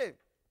 imagínense.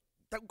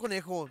 Un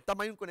conejo,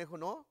 tamaño de un conejo,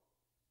 ¿no?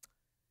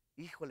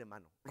 Híjole,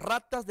 mano.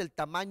 Ratas del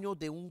tamaño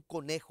de un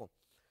conejo.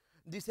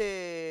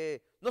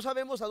 Dice, no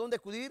sabemos a dónde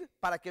acudir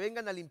para que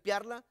vengan a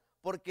limpiarla,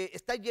 porque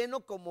está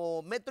lleno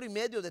como 1,5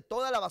 metros de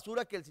toda la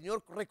basura que el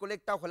señor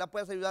recolecta. Ojalá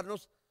puedas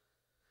ayudarnos.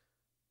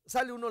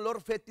 Sale un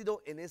olor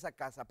fétido en esa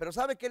casa. Pero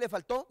 ¿sabe qué le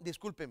faltó?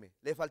 Discúlpeme,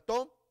 le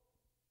faltó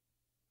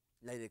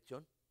la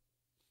dirección.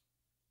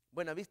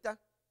 Buenavista,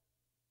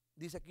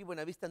 dice aquí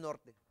Buenavista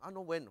Norte.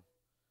 No, bueno,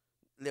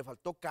 le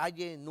faltó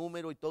calle,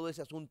 número y todo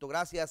ese asunto.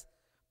 Gracias.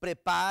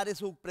 Prepare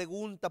su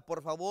pregunta,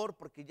 por favor,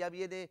 porque ya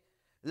viene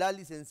la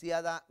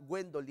licenciada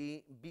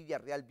Gwendolyn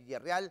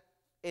Villarreal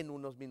en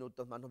unos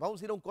minutos más. Nos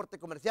vamos a ir a un corte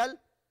comercial,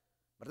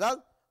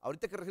 ¿verdad?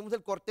 Ahorita que recibimos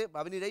el corte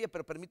va a venir ella,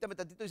 pero permítame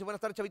tantito. Dice,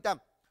 buenas tardes,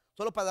 Chavita.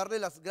 Solo para darle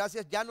las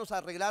gracias, ya nos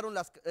arreglaron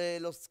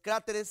los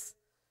cráteres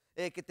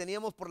que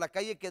teníamos por la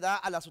calle que da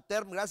a la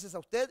SUTERM. Gracias a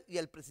usted y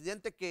al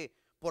presidente que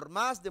por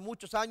más de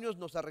muchos años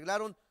nos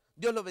arreglaron.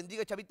 Dios lo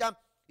bendiga,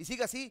 Chavita, y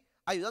siga así,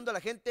 ayudando a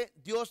la gente.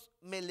 Dios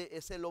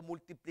se lo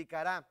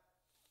multiplicará.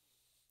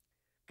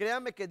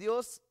 Créame que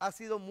Dios ha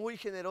sido muy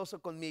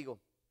generoso conmigo.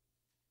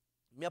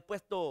 Me ha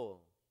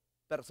puesto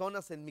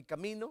personas en mi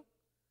camino.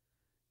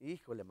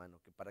 Híjole,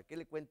 mano, que para qué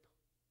le cuento.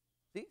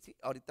 Sí,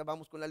 ahorita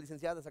vamos con la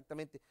licenciada,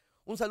 exactamente.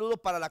 Un saludo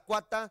para la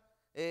cuata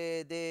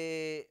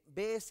de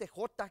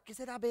BSJ. ¿Qué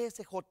será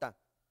BSJ?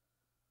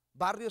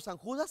 ¿Barrio San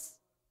Judas?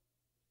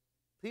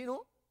 ¿Sí,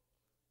 no?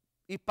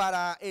 Y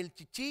para el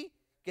chichí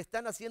que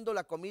están haciendo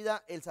la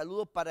comida, el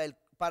saludo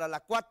para la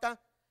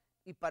cuata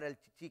y para el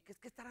chichí.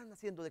 ¿Qué estarán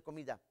haciendo de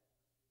comida?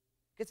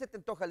 ¿Qué se te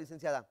antoja,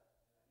 licenciada?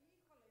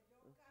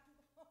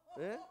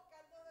 ¿Eh?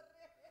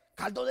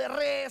 Caldo de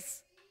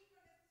res.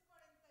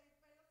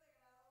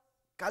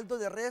 Caldo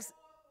de res.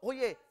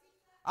 Oye,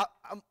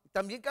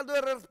 también caldo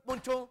de res,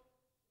 Poncho.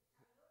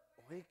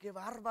 Oye, qué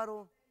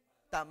bárbaro.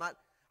 Tamal.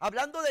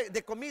 Hablando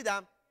de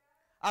comida,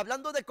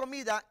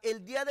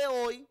 el día de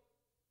hoy,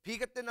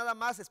 fíjate nada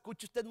más,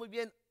 escuche usted muy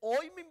bien,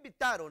 hoy me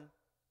invitaron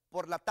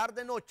por la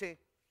tarde-noche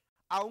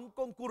a un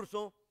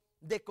concurso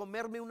de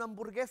comerme una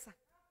hamburguesa.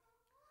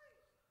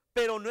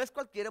 Pero no es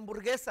cualquier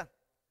hamburguesa.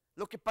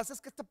 Lo que pasa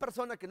es que esta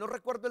persona, que no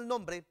recuerdo el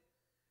nombre,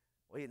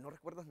 oye, ¿no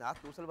recuerdas nada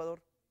tú,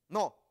 Salvador?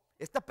 No,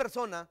 esta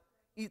persona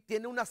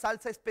tiene una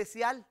salsa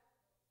especial,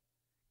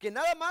 que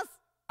nada más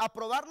a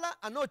probarla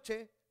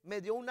anoche me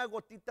dio una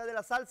gotita de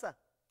la salsa.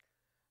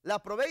 La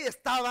probé y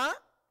estaba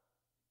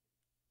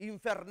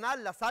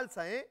infernal la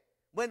salsa, ¿eh?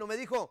 Bueno, me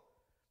dijo,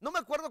 no me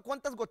acuerdo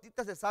cuántas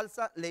gotitas de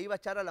salsa le iba a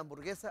echar a la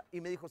hamburguesa,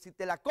 y me dijo, si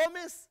te la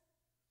comes,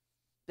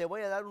 te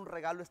voy a dar un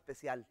regalo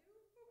especial.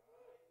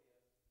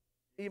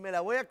 Y me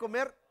la voy a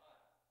comer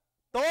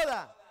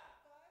toda.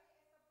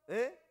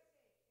 ¿Eh?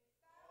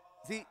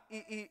 Sí,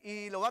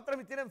 y lo va a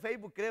transmitir en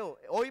Facebook, creo.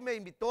 Hoy me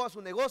invitó a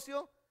su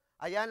negocio,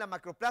 allá en la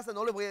Macroplaza,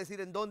 no les voy a decir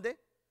en dónde,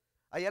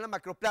 allá en la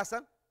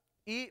Macroplaza,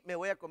 y me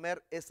voy a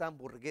comer esa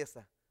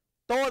hamburguesa,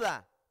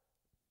 toda,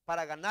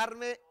 para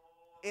ganarme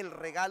el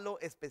regalo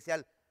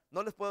especial.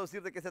 No les puedo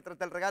decir de qué se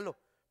trata el regalo,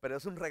 pero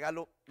es un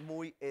regalo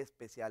muy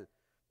especial.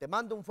 Te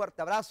mando un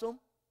fuerte abrazo,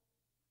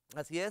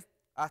 así es,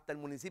 hasta el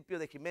municipio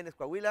de Jiménez,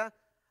 Coahuila,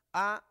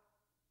 a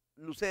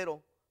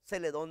Lucero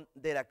Celedón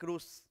de la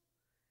Cruz,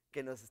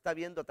 que nos está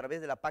viendo a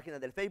través de la página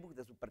del Facebook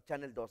de Super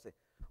Channel 12.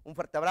 Un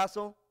fuerte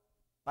abrazo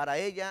para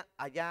ella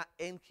allá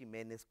en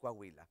Jiménez,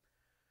 Coahuila.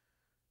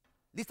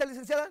 ¿Lista,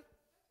 licenciada?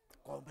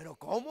 ¿Cómo? ¿Pero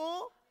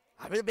cómo?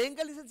 A ver,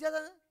 venga,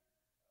 licenciada.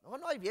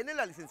 No, ahí viene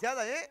la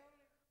licenciada, ¿eh?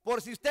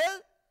 Por si usted,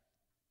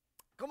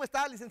 ¿cómo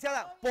está,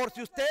 licenciada? Por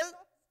si usted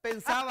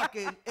pensaba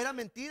que era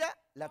mentira,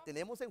 la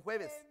tenemos en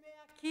jueves.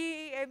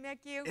 Heme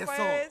aquí en Eso.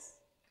 jueves.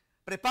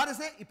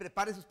 Prepárese y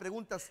prepare sus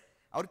preguntas.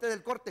 Ahorita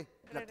del corte,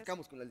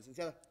 platicamos con la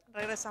licenciada.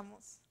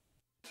 Regresamos.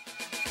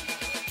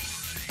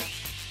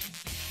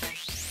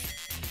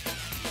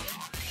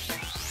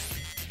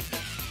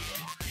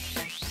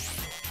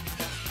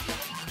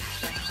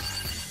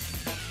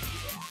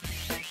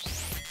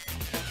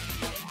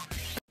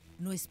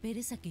 No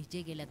esperes a que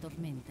llegue la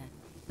tormenta.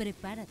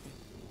 Prepárate.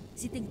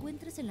 Si te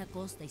encuentras en la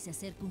costa y se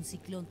acerca un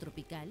ciclón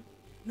tropical,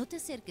 no te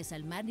acerques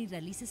al mar ni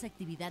realices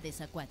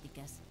actividades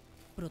acuáticas.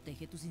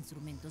 Protege tus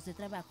instrumentos de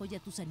trabajo y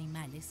a tus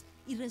animales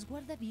y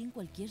resguarda bien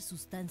cualquier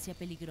sustancia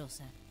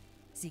peligrosa.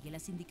 Sigue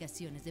las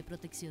indicaciones de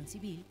Protección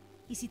Civil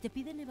y si te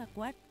piden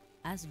evacuar,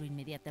 hazlo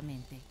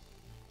inmediatamente.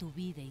 Tu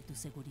vida y tu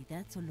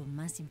seguridad son lo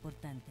más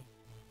importante.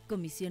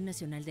 Comisión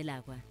Nacional del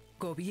Agua.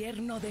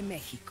 Gobierno de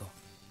México.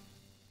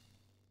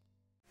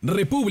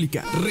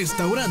 República,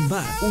 Restaurant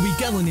Bar,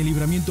 ubicado en el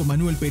Libramiento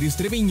Manuel Pérez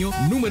Treviño,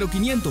 número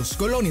 500,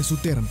 Colonia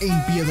Suterm,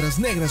 en Piedras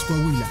Negras,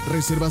 Coahuila.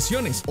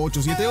 Reservaciones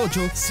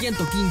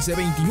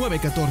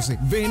 878-115-2914.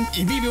 Ven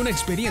y vive una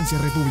experiencia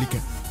República.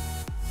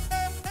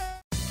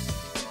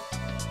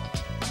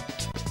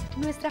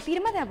 Nuestra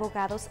firma de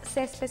abogados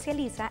se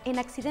especializa en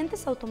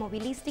accidentes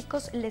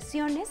automovilísticos,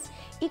 lesiones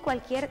y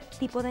cualquier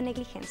tipo de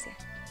negligencia.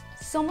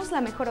 Somos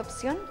la mejor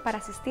opción para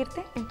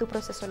asistirte en tu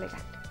proceso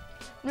legal.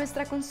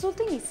 Nuestra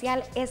consulta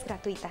inicial es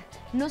gratuita.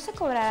 No se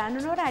cobrarán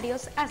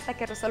honorarios hasta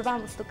que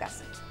resolvamos tu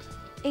caso.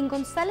 En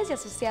González y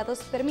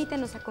Asociados,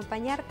 permítenos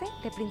acompañarte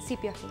de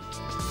principio a fin.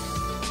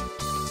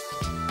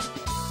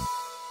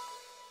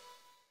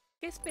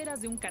 ¿Qué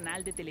esperas de un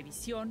canal de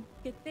televisión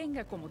que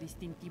tenga como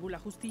distintivo la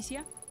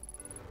justicia?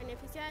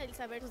 Beneficia el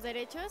saber sus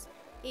derechos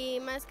y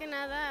más que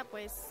nada,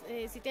 pues,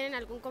 si tienen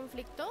algún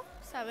conflicto,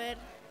 saber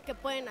qué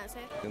pueden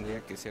hacer.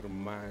 Tendría que ser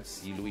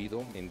más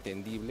diluido,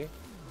 entendible,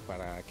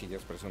 para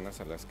aquellas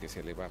personas a las que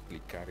se le va a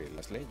aplicar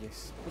las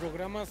leyes.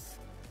 Programas,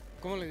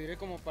 ¿cómo le diré?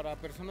 Como para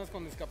personas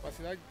con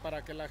discapacidad,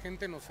 para que la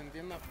gente nos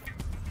entienda.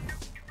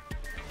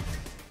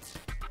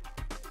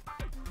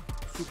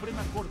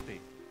 Suprema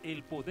Corte,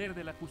 el poder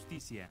de la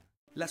justicia.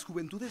 Las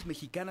juventudes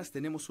mexicanas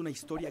tenemos una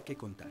historia que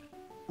contar,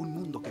 un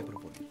mundo que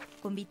proponer.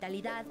 Con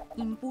vitalidad,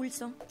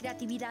 impulso,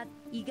 creatividad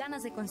y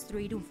ganas de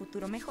construir un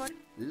futuro mejor,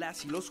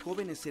 las y los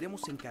jóvenes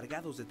seremos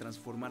encargados de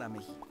transformar a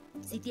México.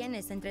 Si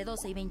tienes entre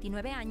 12 y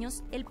 29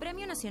 años, el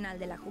Premio Nacional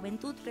de la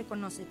Juventud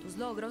reconoce tus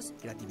logros,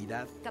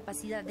 creatividad,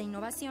 capacidad de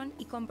innovación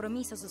y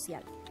compromiso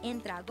social.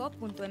 Entra a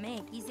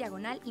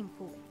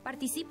gov.mx/Injuve.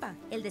 Participa.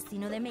 El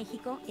destino de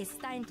México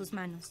está en tus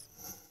manos.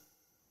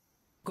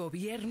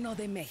 Gobierno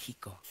de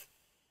México.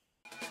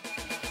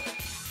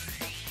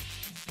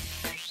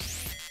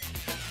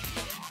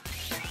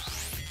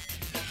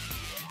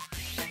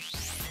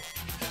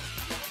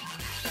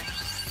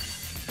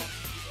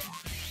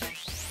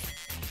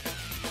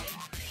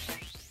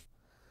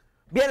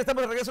 Bien,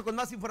 estamos de regreso con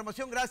más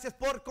información. Gracias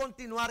por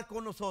continuar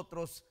con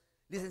nosotros.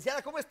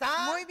 Licenciada, ¿cómo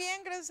está? Muy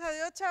bien, gracias a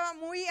Dios, Chava.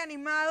 Muy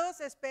animados,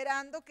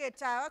 esperando que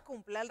Chava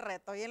cumpla el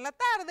reto hoy en la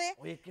tarde.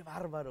 Oye, qué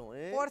bárbaro,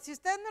 ¿eh? Por si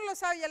usted no lo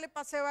sabe, ya le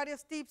pasé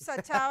varios tips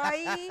a Chava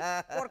ahí,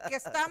 porque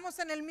estamos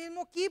en el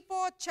mismo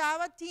equipo,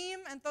 Chava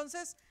Team.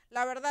 Entonces,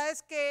 la verdad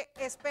es que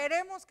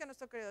esperemos que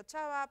nuestro querido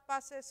Chava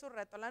pase su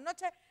reto en la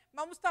noche.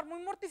 Vamos a estar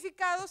muy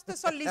mortificados. Te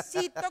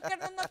solicito que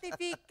nos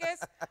notifiques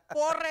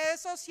por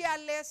redes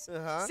sociales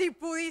si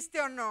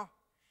pudiste o no.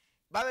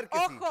 Va a ver que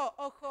sí.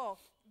 Ojo.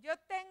 Yo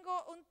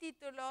tengo un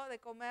título de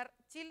comer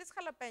chiles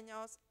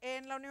jalapeños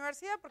en la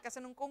universidad porque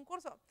hacen un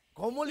concurso.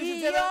 ¿Cómo, y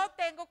licenciada? yo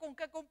tengo con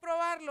qué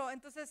comprobarlo.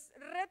 Entonces,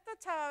 reto a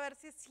Chava a ver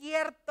si es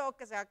cierto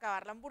que se va a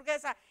acabar la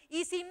hamburguesa.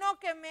 Y si no,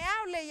 que me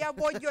hable, ya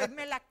voy yo y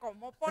me la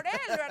como por él,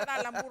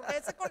 ¿verdad? La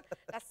hamburguesa con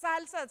las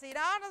salsas. Y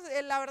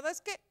la verdad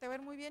es que te va a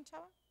ver muy bien,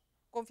 Chava.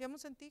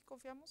 Confiamos en ti,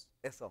 confiamos.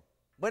 Eso.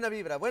 Buena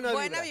vibra, buena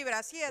vibra. Buena vibra,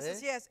 así es,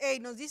 así es.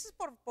 Ey, nos dices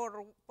por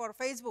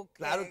Facebook.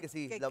 Claro que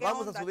sí. La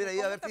vamos a subir ahí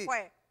a ver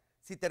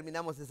si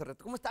terminamos ese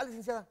reto. ¿Cómo está,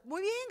 licenciada?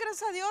 Muy bien,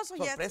 gracias a Dios.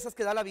 Oye, sorpresas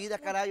que da la vida,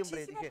 caray,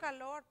 hombre. Muchísimo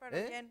calor,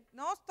 pero bien.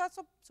 No, está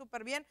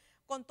súper bien.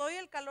 Con todo y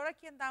el calor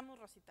aquí andamos,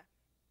 Rosita.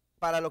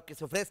 Para lo que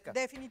se ofrezca.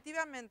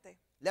 Definitivamente.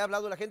 ¿Le ha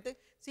hablado la gente?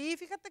 Sí,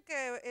 fíjate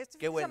que este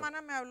fin de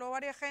semana me habló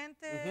varias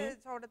gente,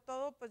 sobre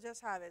todo, pues ya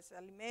sabes,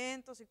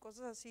 alimentos y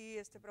cosas así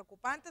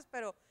preocupantes,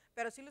 pero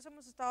sí los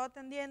hemos estado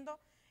atendiendo.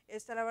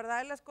 La verdad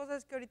de las cosas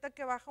es que ahorita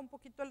que baja un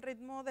poquito el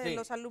ritmo de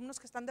los alumnos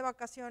que están de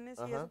vacaciones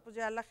y eso, pues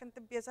ya la gente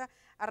empieza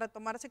a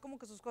retomar así como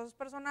que sus cosas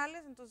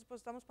personales, entonces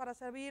pues estamos para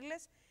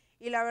servirles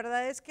y la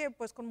verdad es que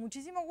pues con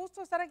muchísimo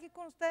gusto estar aquí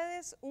con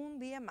ustedes un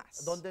día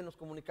más. ¿Dónde nos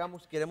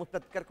comunicamos? Queremos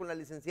platicar con la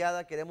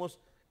licenciada, queremos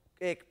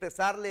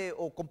expresarle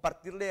o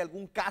compartirle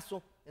algún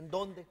caso. ¿En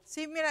dónde?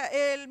 Sí, mira,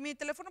 mi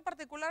teléfono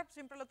particular pues,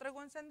 siempre lo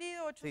traigo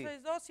encendido,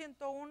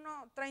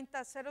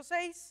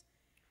 862-101-3006.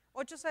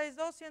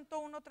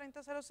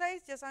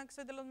 862-101-3006, ya saben que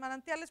soy de los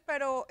manantiales,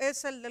 pero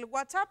es el del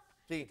WhatsApp.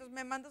 Sí. Entonces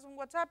me mandas un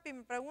WhatsApp y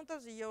me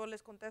preguntas y yo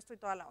les contesto y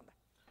toda la onda.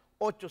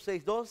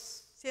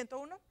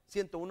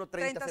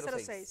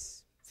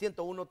 862-101-3006.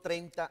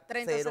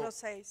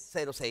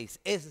 101-3006.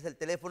 Ese es el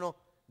teléfono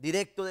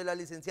directo de la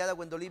licenciada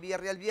Gwendolyn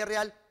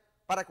Villarreal.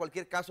 Para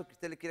cualquier caso que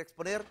usted le quiera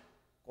exponer,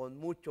 con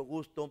mucho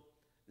gusto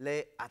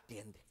le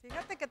atiende.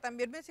 Fíjate que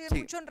también me siguen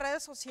mucho en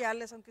redes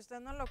sociales, aunque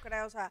usted no lo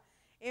crea, o sea,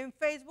 en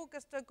Facebook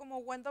estoy como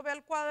Wendo B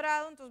al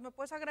cuadrado, entonces me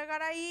puedes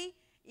agregar ahí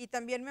y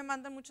también me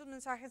mandan muchos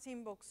mensajes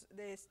inbox,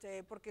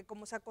 porque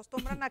como se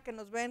acostumbran a que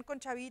nos ven con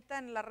Chavita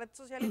en la red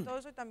social y todo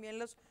eso, y también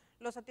los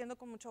atiendo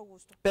con mucho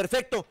gusto.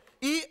 Perfecto.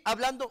 Y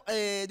hablando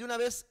de una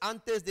vez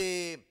antes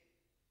de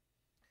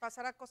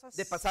pasar a cosas.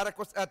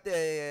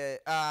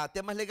 A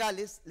temas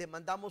legales, le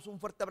mandamos un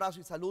fuerte abrazo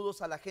y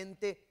saludos a la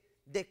gente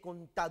de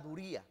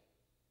contaduría.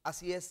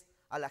 Así es,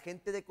 a la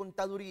gente de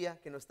contaduría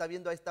que nos está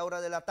viendo a esta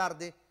hora de la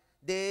tarde,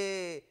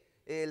 del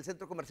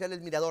Centro Comercial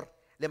El Mirador.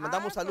 Le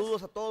mandamos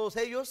saludos a todos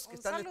ellos que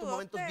están en estos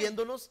momentos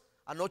viéndonos.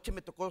 Anoche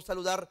me tocó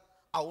saludar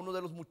a uno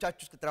de los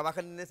muchachos que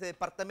trabajan en ese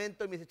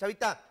departamento y me dice,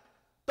 Chavita,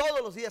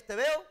 todos los días te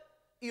veo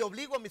y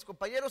obligo a mis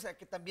compañeros a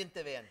que también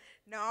te vean.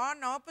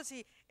 No, pues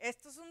sí,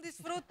 esto es un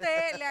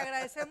disfrute, le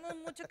agradecemos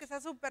mucho que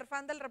sea súper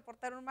fan del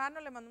Reportero Urbano,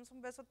 le mandamos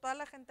un beso a toda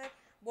la gente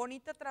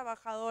bonita,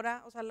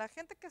 trabajadora, o sea, la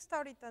gente que está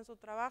ahorita en su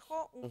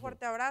trabajo, un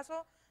fuerte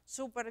abrazo,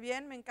 súper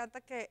bien, me encanta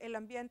que el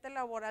ambiente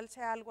laboral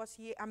sea algo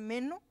así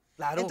ameno.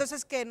 Claro.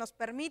 Entonces, que nos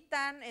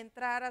permitan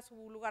entrar a su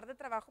lugar de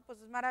trabajo,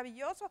 pues es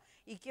maravilloso.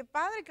 Y qué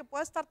padre que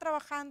pueda estar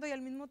trabajando y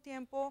al mismo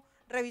tiempo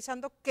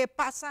revisando qué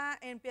pasa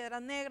en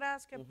Piedras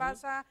Negras, qué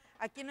pasa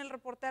aquí en el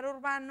Reportero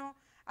Urbano.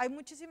 Hay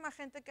muchísima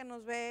gente que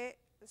nos ve.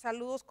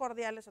 Saludos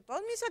cordiales a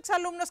todos mis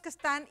exalumnos que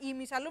están y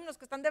mis alumnos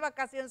que están de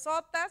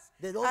vacacionzotas.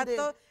 ¿De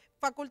dónde?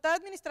 Facultad de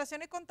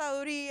Administración y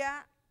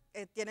Contaduría.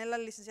 Tienen la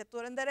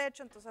licenciatura en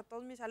Derecho, entonces a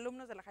todos mis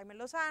alumnos de la Jaime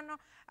Lozano,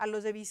 a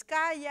los de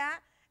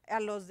Vizcaya, a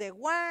los de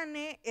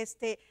Guane,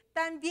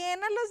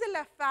 también a los de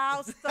la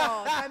Fausto,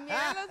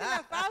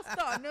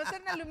 no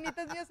son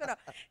alumnitos míos, pero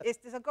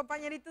son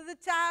compañeritos de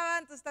Chava,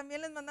 entonces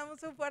también les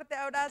mandamos un fuerte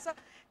abrazo.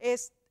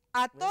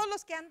 A todos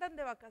los que andan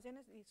de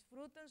vacaciones,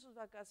 disfruten sus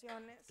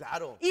vacaciones.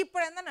 Claro. Y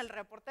prendan el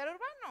Reportero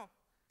Urbano.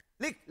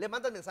 Lick, le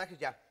mandan mensajes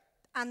ya.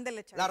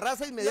 Ándele, Chava. La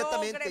raza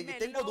inmediatamente, y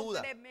tengo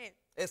duda.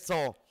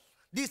 Eso.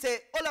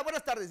 Dice, hola,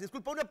 buenas tardes,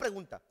 disculpa, una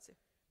pregunta. Sí.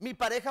 Mi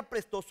pareja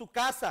prestó su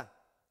casa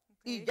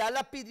y ya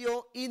la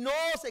pidió y no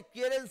se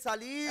quieren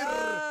salir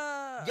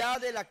ya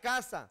de la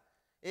casa.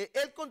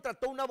 Él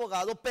contrató un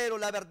abogado, pero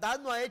la verdad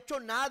no ha hecho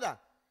nada.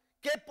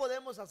 ¿Qué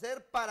podemos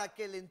hacer para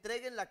que le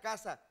entreguen la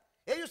casa?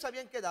 Ellos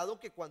habían quedado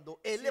que cuando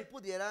él le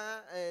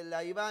pudiera,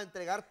 la iba a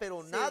entregar,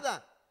 pero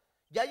nada.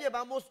 Ya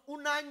llevamos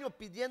 1 año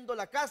pidiendo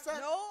la casa.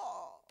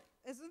 No,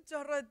 es un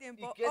chorro de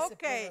tiempo. ¿Y qué se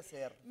puede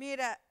hacer?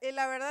 Mira,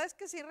 la verdad es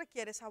que sí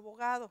requieres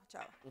abogado,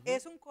 Chava.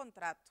 Es un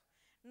contrato.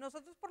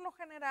 Nosotros por lo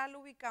general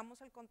ubicamos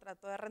el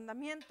contrato de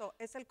arrendamiento,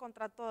 es el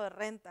contrato de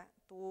renta.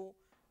 Tú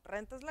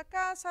rentas la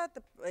casa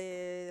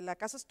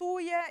es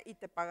tuya y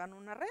te pagan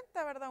una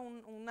renta, ¿verdad?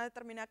 Una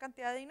determinada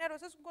cantidad de dinero,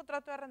 ese es un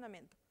contrato de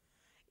arrendamiento.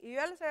 Y yo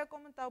ya les había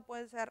comentado,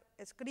 puede ser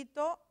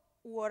escrito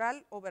u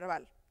oral o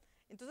verbal.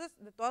 Entonces,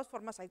 de todas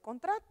formas hay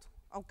contrato,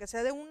 aunque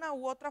sea de una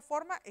u otra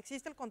forma,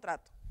 existe el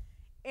contrato.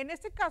 En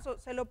este caso,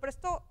 se lo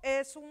prestó,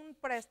 es un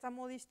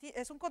préstamo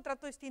es un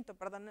contrato distinto,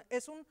 perdón,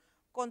 es un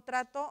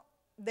contrato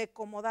de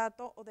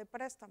comodato o de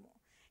préstamo.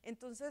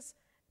 Entonces,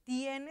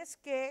 tienes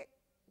que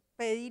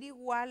pedir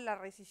igual la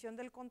rescisión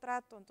del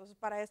contrato. Entonces,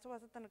 para esto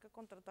vas a tener que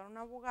contratar a un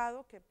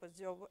abogado, que pues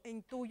yo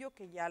intuyo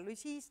que ya lo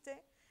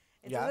hiciste.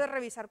 Entonces,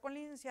 revisar con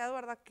el licenciado,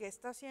 ¿verdad? ¿Qué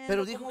está haciendo?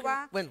 Pero dijo ¿Cómo que,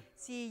 va? bueno.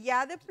 Si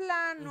ya de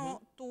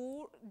plano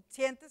tú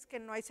sientes que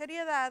no hay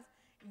seriedad,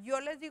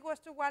 yo les digo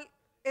esto igual.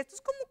 Esto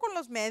es como con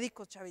los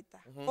médicos, chavita,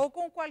 o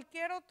con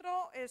cualquier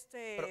otro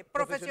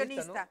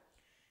profesionista. ¿No?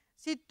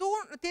 Si tú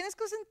te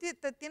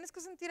tienes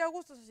que sentir a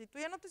gusto, o sea, si tú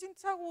ya no te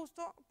sientes a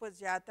gusto, pues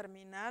ya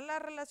termina la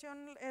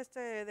relación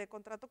de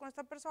contrato con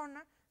esta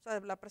persona, o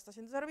sea, la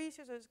prestación de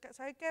servicios,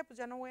 ¿sabe qué? Pues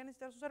ya no voy a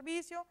necesitar su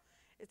servicio,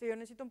 yo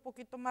necesito un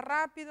poquito más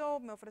rápido,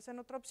 me ofrecen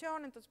otra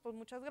opción, entonces pues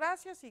muchas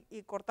gracias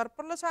y cortar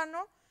por lo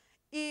sano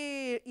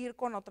y ir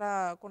con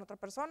otra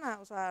persona,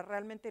 o sea,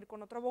 realmente ir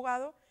con otro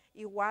abogado,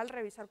 igual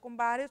revisar con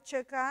varios,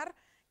 checar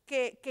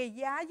que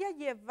ya haya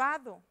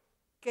llevado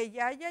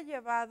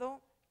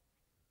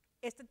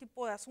este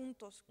tipo de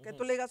asuntos, que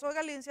tú le digas,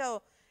 oiga,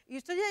 licenciado, y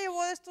usted ya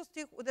llevó de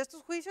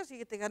estos juicios, y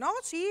que te diga, no,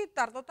 sí,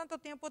 tardó tanto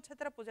tiempo,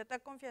 etcétera, pues ya te da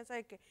confianza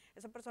de que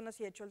esa persona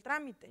sí ha hecho el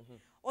trámite.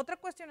 Otra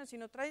cuestión es, si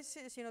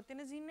no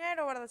tienes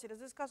dinero, ¿verdad? Si eres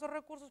de escasos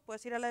recursos,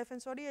 puedes ir a la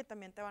defensoría y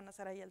también te van a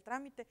hacer ahí el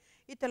trámite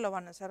y te lo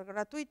van a hacer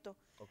gratuito.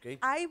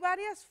 Hay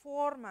varias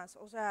formas,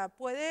 o sea,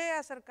 puede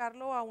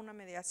acercarlo a una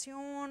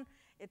mediación,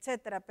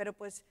 etcétera, pero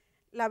pues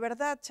la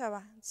verdad,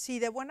 chava, si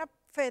de buena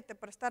fe te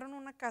prestaron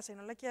una casa y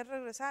no la quieres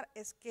regresar,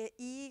 es que,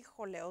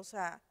 híjole, o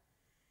sea,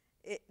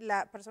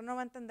 la persona no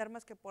va a entender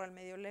más que por el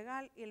medio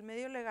legal, y el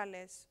medio legal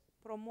es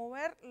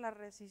promover la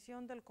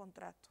rescisión del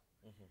contrato.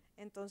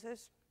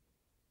 Entonces,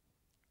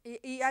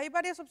 y hay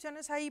varias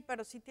opciones ahí,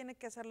 pero sí tiene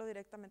que hacerlo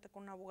directamente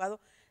con un abogado,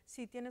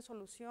 sí tiene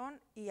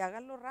solución, y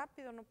hágalo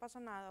rápido, no pasa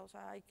nada, o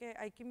sea, hay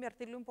que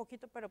invertirle un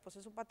poquito, pero pues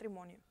es su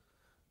patrimonio.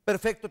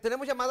 Perfecto,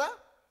 ¿tenemos llamada?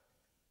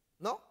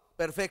 ¿No?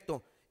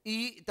 Perfecto.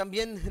 Y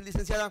también,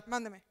 licenciada,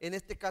 mándeme. En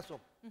este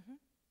caso,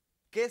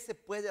 ¿qué se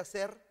puede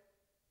hacer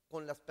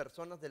con las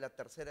personas de la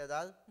tercera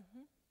edad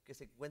que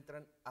se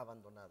encuentran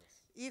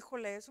abandonadas?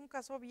 Híjole, es un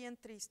caso bien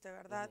triste,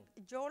 ¿verdad?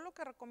 Yo lo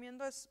que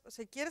recomiendo es,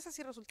 si quieres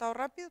así resultados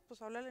rápidos,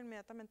 pues háblale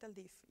inmediatamente al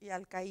DIF y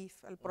al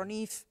CAIF, al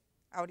PRONIF.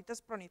 Ahorita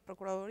es PRONIF,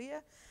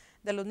 Procuraduría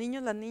de los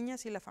Niños, las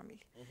Niñas y la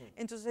Familia.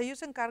 Entonces ellos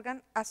se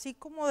encargan, así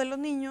como de los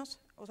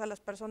niños, o sea, las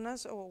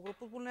personas o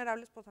grupos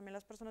vulnerables, pues también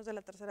las personas de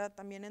la tercera edad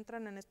también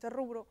entran en este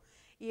rubro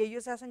y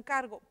ellos se hacen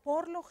cargo.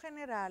 Por lo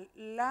general,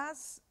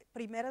 las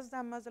primeras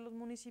damas de los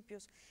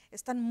municipios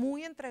están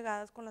muy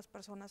entregadas con las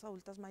personas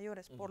adultas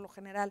mayores, por lo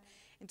general.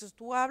 Entonces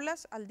tú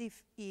hablas al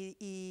DIF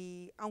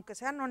y aunque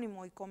sea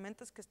anónimo y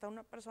comentas que está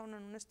una persona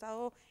en un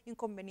estado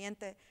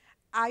inconveniente,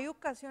 hay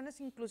ocasiones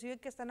inclusive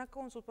que están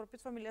con sus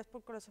propias familias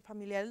porque los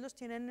familiares los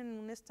tienen en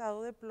un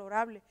estado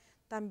deplorable.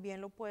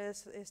 También lo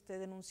puedes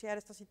denunciar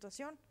esta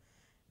situación.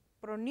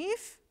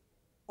 PRONIF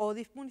o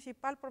DIF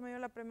municipal por medio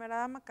de la primera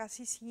dama,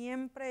 casi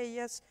siempre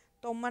ellas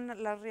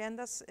toman las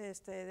riendas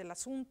del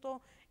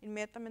asunto,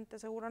 inmediatamente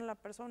aseguran a la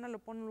persona, lo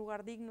ponen en un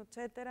lugar digno,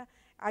 etcétera.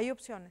 Hay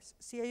opciones,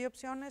 sí hay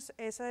opciones,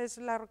 esa es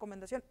la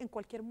recomendación en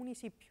cualquier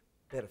municipio.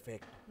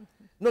 Perfecto.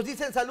 Nos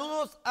dicen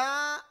saludos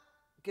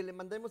que le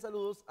mandemos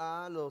saludos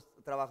a los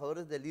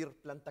trabajadores del IR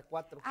Planta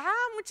 4.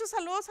 Muchos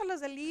saludos a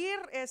los del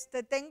IR,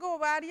 tengo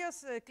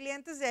varios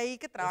clientes de ahí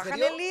que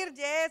trabajan en el IR,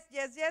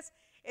 yes.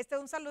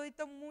 Un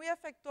saludito muy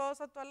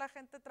afectuoso a toda la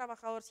gente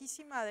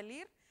trabajadorísima del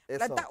IR,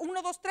 Planta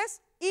 1, 2,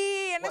 3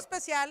 y en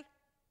especial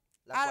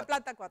a la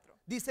Planta 4.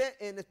 Dice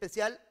en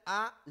especial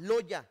a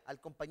Loya,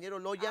 al compañero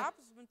Loya,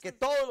 que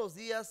todos los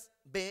días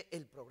ve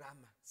el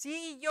programa.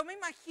 Sí, yo me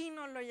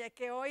imagino, Loya,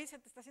 que hoy se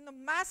te está haciendo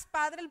más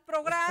padre el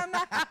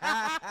programa.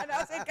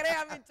 No se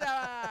crea, mi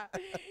chava.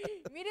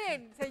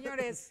 Miren,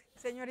 señores,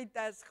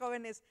 señoritas,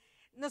 jóvenes,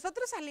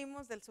 nosotros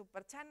salimos del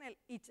Super Channel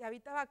y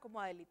Chavita va como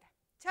Adelita.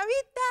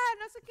 Chavita,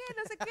 no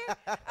sé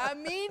qué. A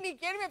mí ni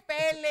quien me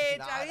pele.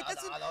 Chavita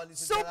es un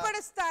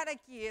superstar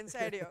aquí, en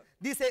serio.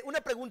 Dice, una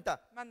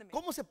pregunta. Mándeme.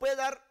 ¿Cómo se puede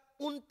dar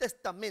un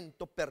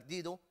testamento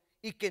perdido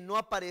y que no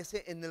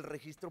aparece en el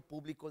registro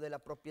público de la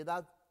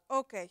propiedad?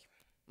 Ok.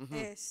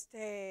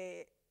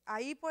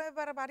 Ahí puede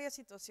haber varias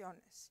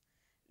situaciones.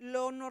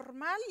 Lo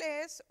normal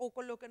es, o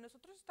con lo que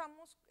nosotros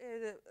estamos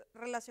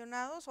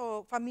relacionados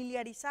o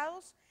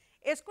familiarizados,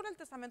 es con el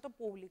testamento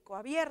público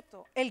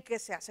abierto, el que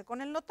se hace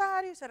con el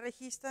notario y se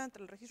registra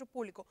entre el registro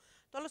público.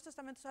 Todos los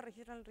testamentos se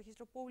registran en el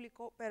registro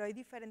público, pero hay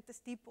diferentes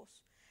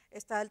tipos.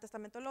 Está el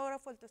testamento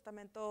hológrafo, el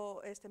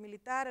testamento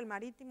militar, el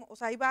marítimo, o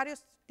sea, hay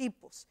varios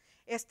tipos.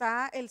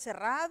 Está el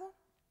cerrado.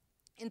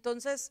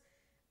 Entonces,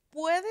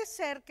 puede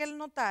ser que el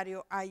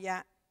notario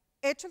haya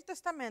hecho el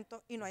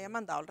testamento y no haya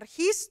mandado al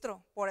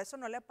registro, por eso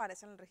no le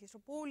aparece en el registro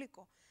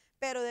público.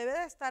 Pero debe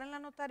de estar en la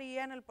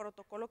notaría, en el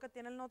protocolo que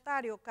tiene el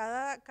notario.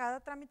 Cada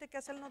trámite que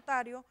hace el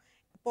notario,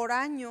 por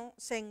año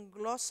se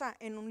englosa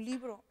en un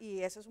libro y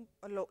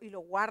lo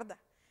guarda.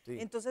 Sí.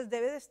 Entonces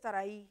debe de estar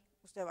ahí.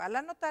 Usted va a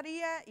la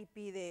notaría y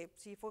pide,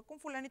 si fue con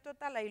fulanito de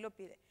tal, ahí lo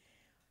pide.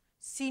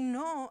 Si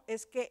no,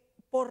 es que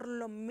por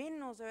lo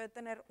menos debe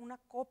tener una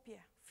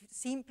copia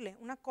simple,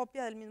 una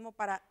copia del mismo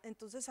para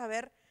entonces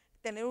saber,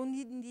 tener un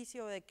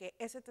indicio de que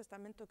ese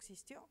testamento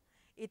existió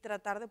y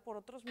tratar de por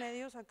otros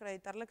medios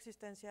acreditar la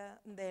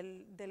existencia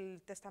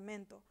del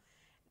testamento.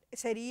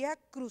 Sería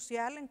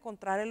crucial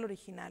encontrar el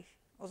original.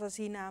 O sea,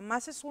 si nada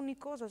más es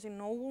único, o sea, si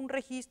no hubo un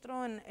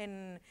registro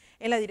en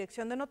la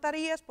dirección de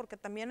notarías, porque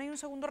también hay un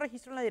segundo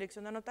registro en la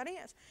dirección de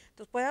notarías.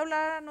 Entonces puede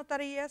hablar a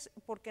notarías,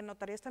 porque en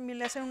notarías también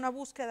le hacen una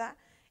búsqueda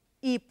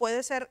y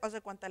puede ser, o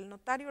sea, cuando el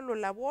notario lo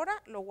elabora,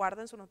 lo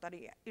guarda en su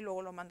notaría y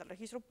luego lo manda al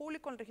registro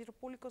público, en el registro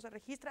público se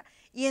registra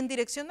y en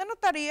dirección de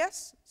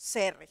notarías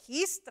se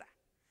registra.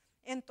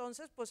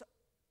 Entonces, pues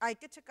hay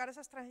que checar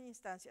esas tres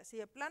instancias. Si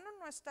de plano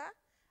no está,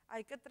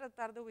 hay que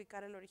tratar de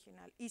ubicar el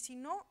original. Y si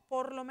no,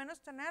 por lo menos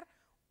tener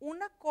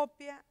una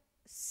copia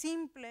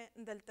simple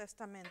del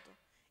testamento.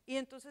 Y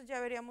entonces ya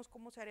veríamos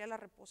cómo se haría la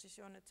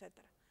reposición,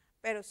 etcétera.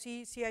 Pero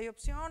sí hay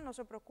opción, no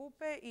se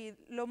preocupe. Y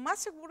lo más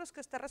seguro es que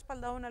esté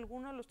respaldado en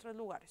alguno de los tres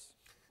lugares.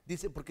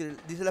 Dice, porque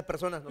dice la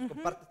persona, nos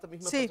comparte esta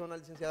misma persona,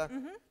 licenciada.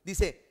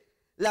 Dice,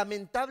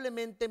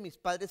 lamentablemente mis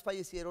padres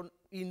fallecieron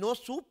y no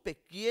supe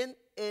quién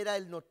era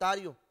el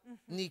notario,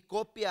 ni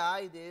copia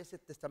hay de ese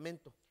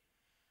testamento.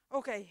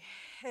 Ok,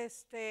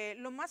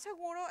 lo más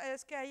seguro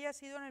es que haya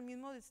sido en el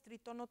mismo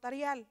distrito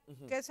notarial.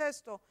 ¿Qué es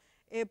esto?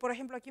 Por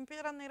ejemplo, aquí en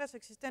Piedras Negras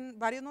existen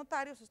varios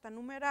notarios, están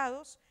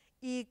numerados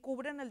y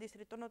cubren el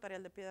distrito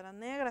notarial de Piedras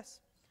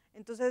Negras.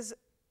 Entonces,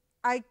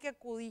 hay que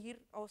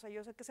acudir, o sea,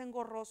 yo sé que es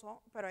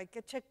engorroso, pero hay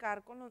que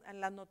checar en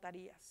las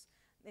notarías,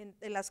 en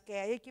las que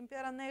hay aquí en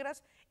Piedras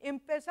Negras,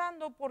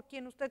 empezando por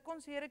quien usted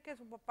considere que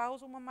su papá o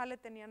su mamá le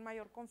tenían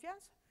mayor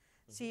confianza.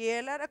 Si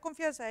él era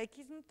confianza de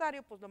X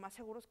notario, pues lo más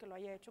seguro es que lo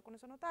haya hecho con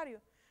ese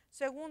notario.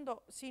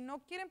 Segundo, si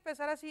no quiere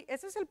empezar así,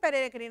 ese es el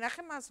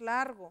peregrinaje más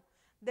largo.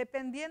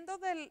 Dependiendo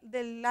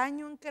del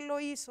año en que lo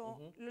hizo,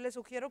 le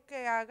sugiero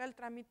que haga el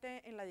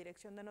trámite en la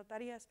dirección de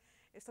notarías.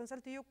 Está en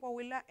Saltillo,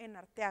 Coahuila, en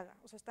Arteaga.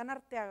 O sea, está en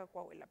Arteaga,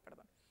 Coahuila,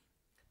 perdón.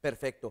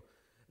 Perfecto.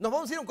 Nos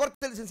vamos a ir a un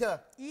corte,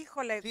 licenciada.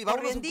 Híjole, sí,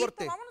 vámonos a un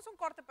corte. Vámonos a un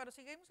corte, pero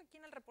seguimos aquí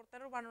en el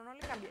Reportero Urbano, no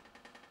le cambien.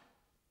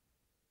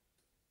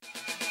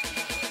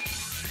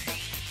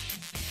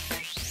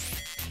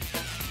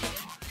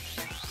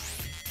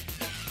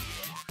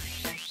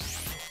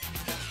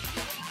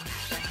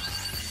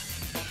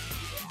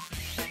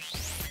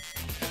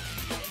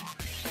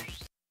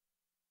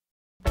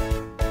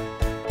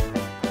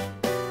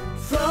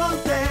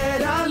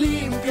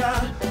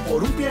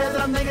 Por un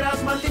Piedras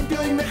Negras más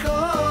limpio y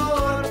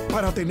mejor.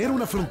 Para tener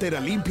una frontera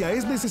limpia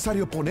es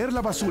necesario poner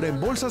la basura en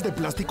bolsas de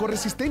plástico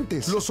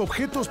resistentes. Los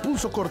objetos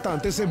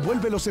punzocortantes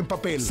envuélvelos en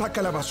papel.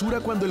 Saca la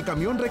basura cuando el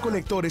camión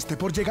recolector esté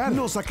por llegar.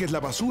 No saques la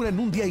basura en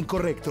un día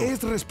incorrecto.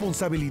 Es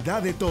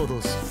responsabilidad de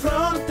todos.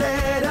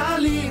 Frontera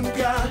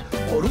limpia.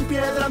 Por un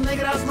Piedras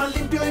Negras más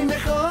limpio y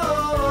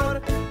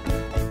mejor.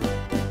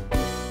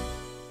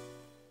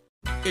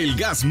 El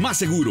gas más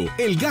seguro,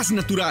 el gas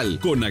natural.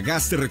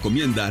 Conagas te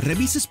recomienda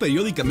revises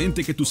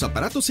periódicamente que tus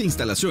aparatos e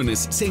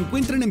instalaciones se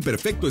encuentren en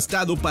perfecto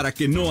estado para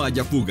que no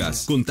haya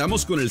fugas.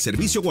 Contamos con el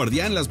servicio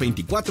guardián las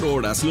 24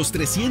 horas, los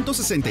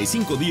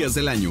 365 días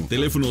del año.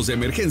 Teléfonos de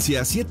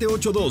emergencia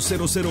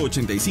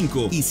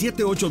 782-0085 y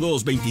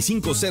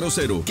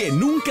 782-2500. Que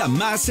nunca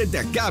más se te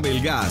acabe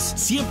el gas.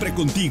 Siempre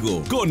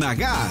contigo,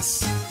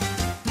 Conagas.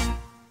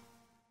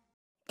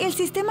 El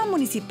Sistema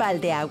Municipal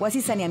de Aguas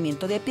y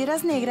Saneamiento de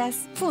Piedras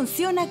Negras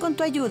funciona con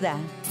tu ayuda.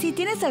 Si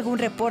tienes algún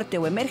reporte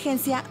o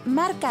emergencia,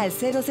 marca al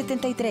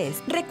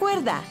 073.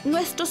 Recuerda,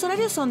 nuestros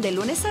horarios son de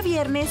lunes a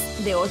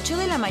viernes de 8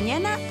 de la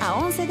mañana a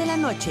 11 de la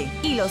noche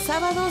y los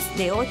sábados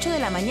de 8 de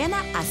la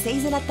mañana a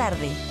 6 de la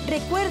tarde.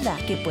 Recuerda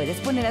que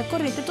puedes poner al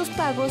corriente tus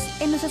pagos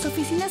en nuestras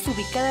oficinas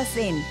ubicadas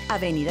en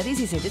Avenida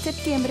 16 de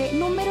Septiembre,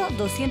 número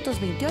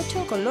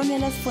 228, Colonia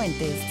Las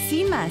Fuentes.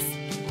 Sin más,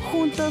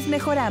 juntos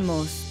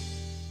mejoramos.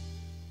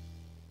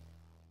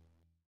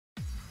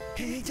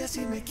 Ella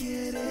sí me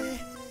quiere,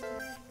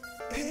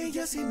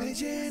 ella sí me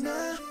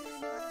llena.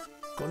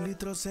 Con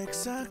litros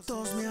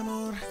exactos, mi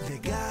amor. De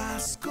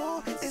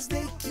Gasco es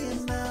de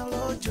quien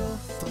hablo yo.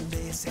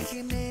 Donde se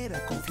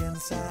genera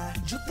confianza.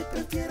 Yo te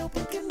prefiero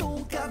porque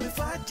nunca me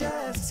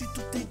fallas. Si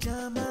tú te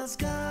llamas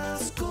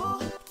Gasco,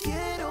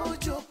 quiero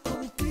yo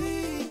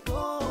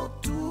contigo.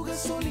 Tu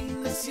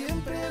gasolina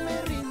siempre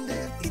me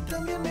rinde y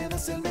también me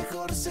das el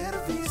mejor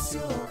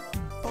servicio.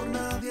 Por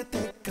nadie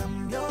te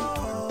cambió.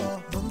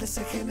 Donde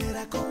se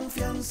genera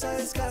confianza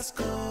es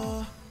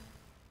Gasco.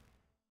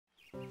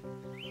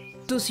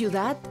 Tu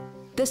ciudad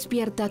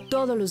despierta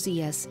todos los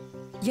días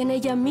y en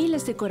ella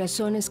miles de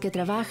corazones que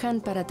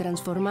trabajan para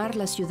transformar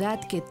la ciudad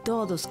que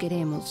todos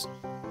queremos.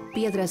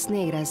 Piedras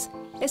Negras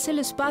es el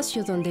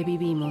espacio donde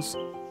vivimos.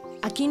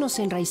 Aquí nos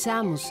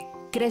enraizamos,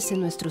 crecen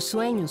nuestros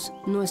sueños,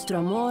 nuestro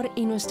amor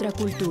y nuestra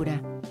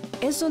cultura.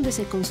 Es donde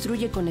se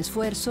construye con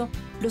esfuerzo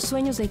los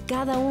sueños de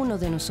cada uno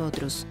de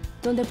nosotros,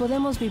 donde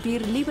podemos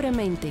vivir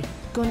libremente,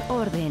 con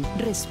orden,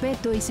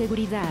 respeto y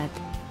seguridad.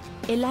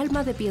 El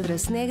alma de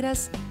Piedras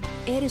Negras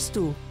eres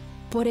tú.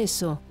 Por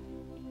eso,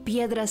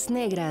 Piedras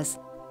Negras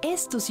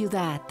es tu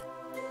ciudad.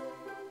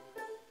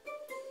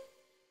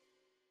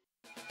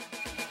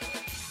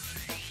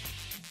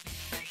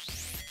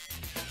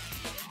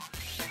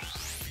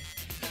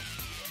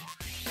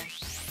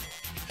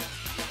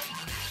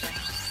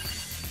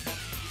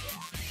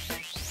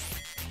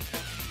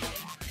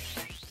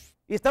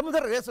 Y estamos de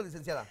regreso,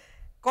 licenciada.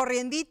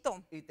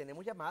 Corriendito. Y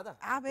tenemos llamada.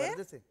 A ver.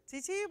 Acuérdese.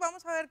 Sí,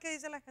 vamos a ver qué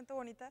dice la gente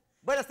bonita.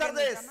 Buenas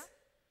tardes.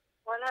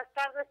 Buenas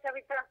tardes,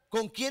 Chavita.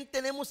 ¿Con quién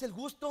tenemos el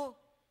gusto?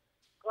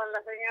 Con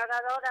la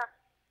señora Dora.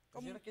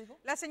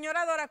 La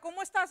señora Dora,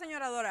 ¿cómo está,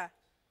 señora Dora?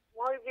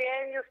 Muy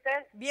bien, ¿y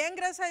usted? Bien,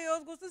 gracias a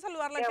Dios, gusto en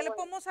saludarla. ¿En qué le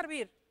podemos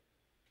servir?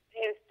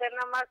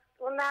 Nada más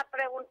una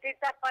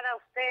preguntita para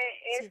usted.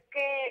 Sí. Es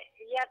que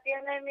ya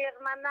tiene mi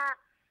hermana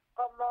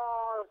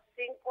como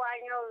 5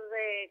 años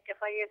de que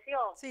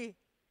falleció. Sí.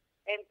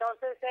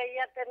 Entonces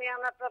ella tenía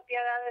unas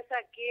propiedades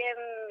aquí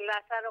en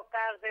Lázaro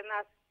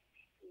Cárdenas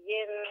y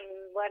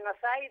en Buenos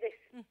Aires.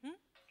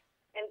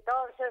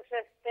 Entonces,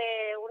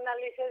 una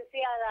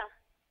licenciada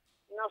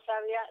nos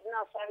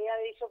había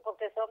dicho,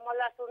 porque somos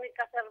las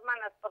únicas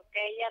hermanas,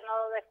 porque ella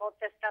no dejó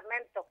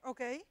testamento.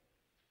 Ok.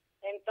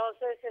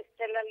 Entonces,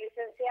 la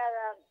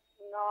licenciada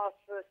nos,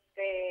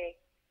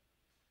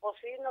 pues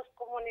sí, nos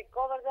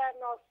comunicó, ¿verdad?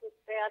 Nos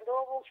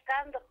anduvo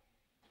buscando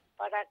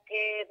para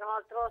que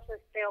nosotros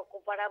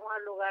ocupáramos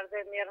el lugar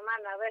de mi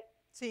hermana, ¿ves?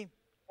 Sí.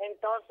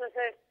 Entonces,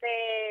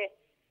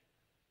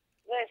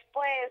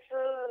 después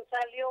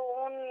salió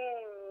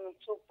un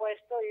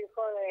supuesto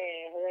hijo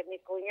de mi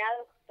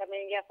cuñado,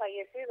 también ya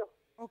fallecido.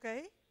 Ok.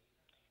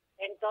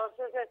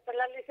 Entonces,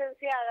 la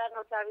licenciada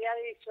nos había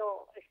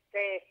dicho,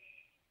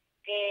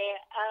 que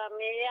a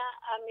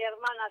mi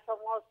hermana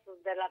somos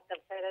de la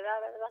tercera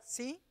edad, ¿verdad?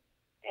 Sí.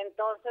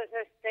 Entonces,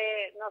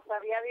 nos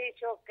había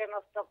dicho que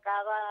nos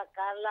tocaba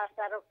acá en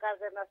Lázaro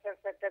Cárdenas el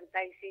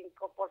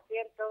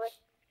 75%, ¿ves?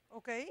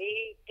 Ok.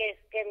 Y que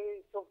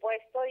el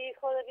supuesto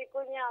hijo de mi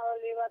cuñado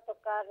le iba a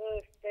tocar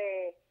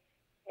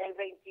el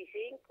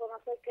 25, no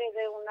sé qué,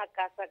 de una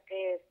casa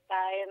que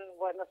está en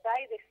Buenos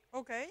Aires.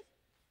 Ok.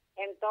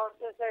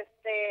 Entonces,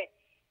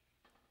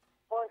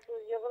 pues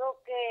yo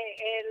creo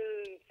que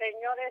el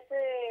señor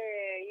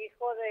ese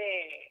hijo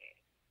de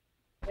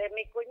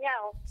mi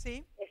cuñado,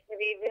 sí,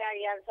 vive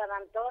allá en San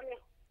Antonio.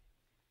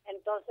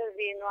 Entonces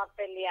vino a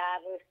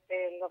pelear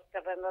los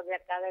terrenos de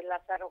acá de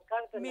Lázaro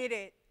Cárdenas.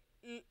 Mire,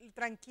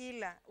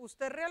 tranquila,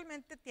 usted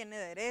realmente tiene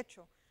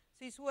derecho.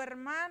 Si su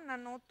hermana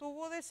no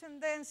tuvo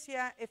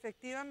descendencia,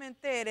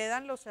 efectivamente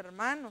heredan los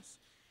hermanos.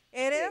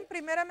 Heredan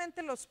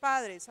primeramente los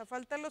padres. A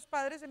falta de los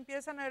padres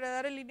empiezan a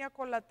heredar en línea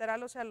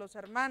colateral, o sea, los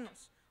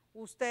hermanos.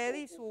 Usted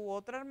y su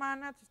otra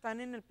hermana están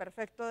en el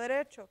perfecto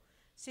derecho.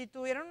 Si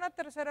tuvieron una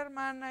tercera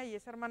hermana y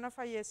esa hermana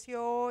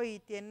falleció y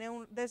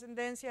tiene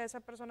descendencia, esa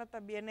persona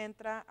también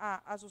entra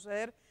a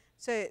suceder,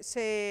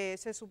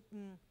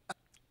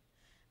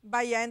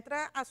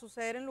 entra a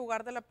suceder en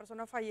lugar de la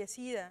persona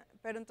fallecida.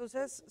 Pero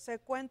entonces se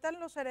cuentan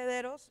los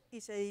herederos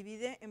y se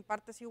divide en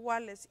partes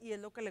iguales y es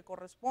lo que le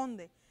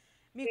corresponde.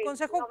 Mi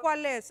consejo,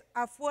 ¿cuál es?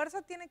 A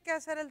fuerza tiene que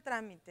hacer el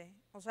trámite.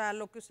 O sea,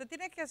 lo que usted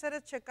tiene que hacer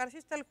es checar si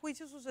está el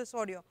juicio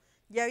sucesorio,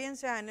 ya bien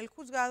sea en el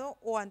juzgado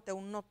o ante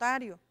un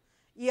notario.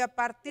 Y a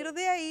partir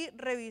de ahí,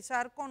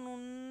 revisar con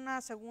una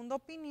segunda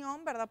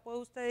opinión, ¿verdad? Puede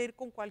usted ir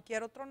con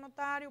cualquier otro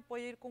notario,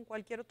 puede ir con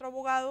cualquier otro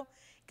abogado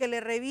que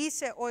le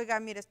revise, oiga,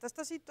 mire, está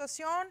esta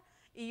situación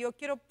y yo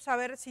quiero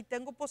saber si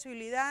tengo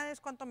posibilidades,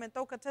 cuánto me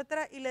toca,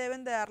 etcétera, y le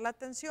deben de dar la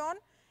atención.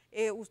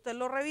 Usted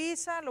lo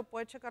revisa, lo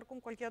puede checar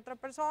con cualquier otra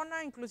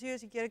persona, inclusive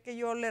si quiere que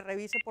yo le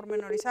revise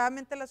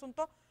pormenorizadamente el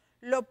asunto,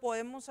 lo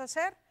podemos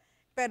hacer,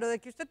 pero de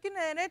que usted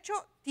tiene derecho,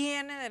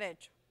 tiene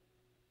derecho.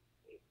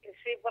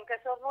 Sí, porque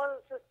somos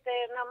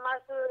nada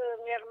más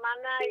mi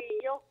hermana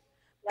y yo.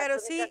 Pero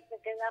sí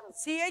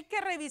hay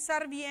que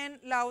revisar bien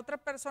la otra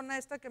persona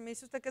esta que me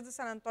dice usted que es de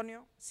San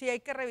Antonio, sí hay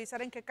que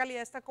revisar en qué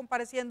calidad está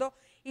compareciendo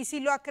y si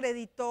lo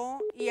acreditó,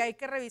 y hay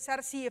que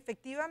revisar si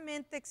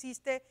efectivamente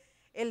existe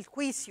el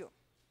juicio.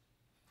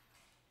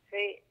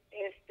 Sí,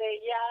 él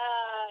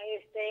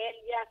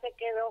ya se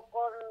quedó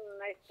con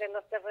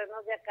los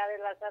terrenos de acá de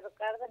Lázaro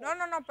Cárdenas.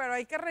 No, pero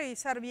hay que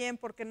revisar bien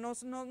porque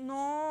los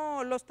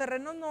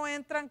terrenos no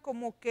entran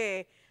como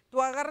que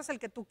tú agarras el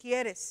que tú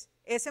quieres,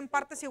 es en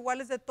partes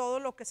iguales de todo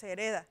lo que se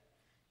hereda.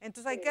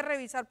 Entonces hay que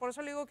revisar, por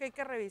eso le digo que hay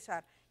que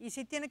revisar. Y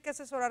sí tiene que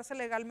asesorarse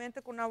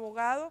legalmente con un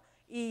abogado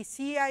y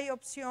sí hay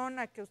opción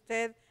a que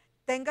usted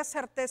tenga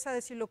certeza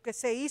de si lo que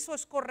se hizo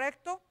es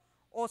correcto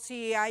o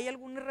si hay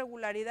alguna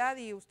irregularidad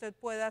y usted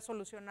pueda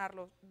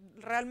solucionarlo.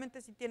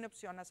 Realmente sí tiene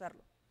opción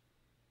hacerlo.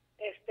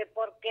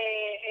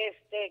 Porque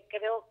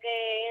creo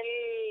que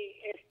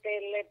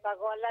él le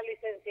pagó a la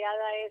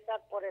licenciada esa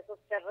por esos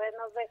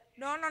terrenos.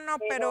 No,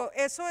 pero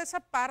eso es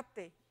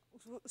aparte.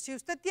 Si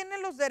usted tiene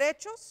los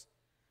derechos,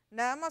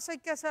 nada más hay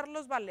que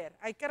hacerlos valer.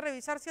 Hay que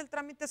revisar si el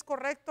trámite es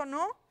correcto o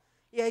no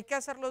y hay que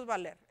hacerlos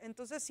valer.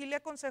 Entonces sí le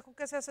aconsejo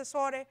que se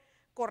asesore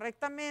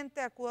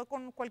correctamente, acuda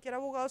con cualquier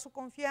abogado de su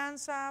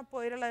confianza,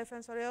 puede ir a la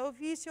Defensoría de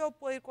Oficio,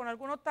 puede ir con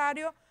algún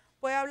notario,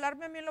 puede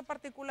hablarme a mí en lo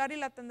particular y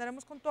la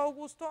atenderemos con todo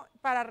gusto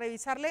para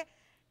revisarle.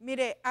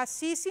 Mire,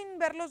 así sin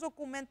ver los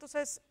documentos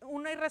es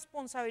una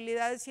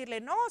irresponsabilidad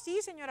decirle, no,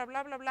 sí señora,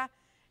 bla, bla, bla.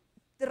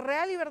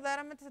 Real y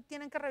verdaderamente se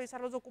tienen que revisar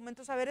los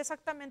documentos, saber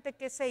exactamente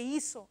qué se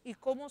hizo y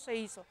cómo se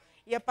hizo.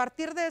 Y a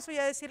partir de eso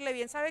ya decirle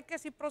bien, ¿sabe que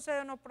si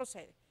procede o no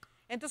procede?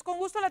 Entonces con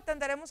gusto la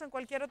atenderemos en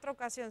cualquier otra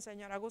ocasión,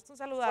 señora. Gusto en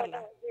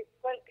saludarla.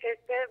 Bueno,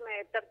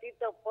 espérame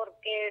tantito,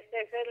 porque esa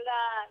es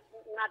la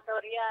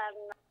notoria.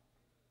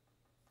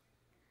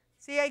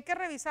 Sí, hay que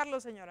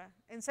revisarlo, señora,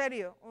 en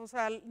serio. O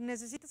sea,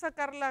 necesita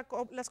sacar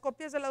las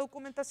copias de la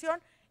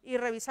documentación y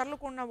revisarlo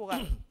con un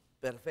abogado.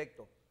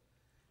 Perfecto.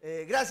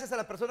 Gracias a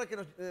la persona que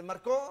nos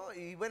marcó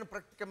y bueno,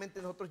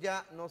 prácticamente nosotros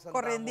ya nos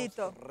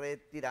andamos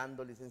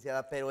retirando,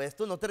 licenciada, pero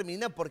esto no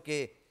termina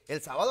porque el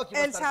sábado aquí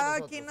vamos a estar con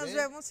nosotros, aquí nos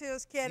vemos si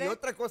Dios quiere. Y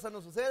otra cosa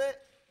nos sucede.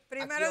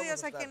 Primero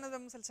Dios, aquí nos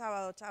vemos el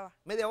sábado, chava.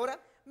 ¿Media hora?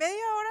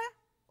 ¿Media hora?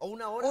 ¿O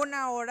una hora?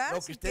 Una hora,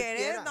 lo si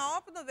quieres.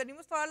 No, pues nos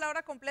venimos toda la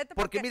hora completa.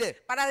 Porque mire,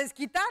 para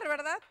desquitar,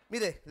 ¿verdad?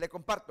 Mire, le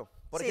comparto.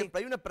 Por ejemplo,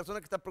 hay una persona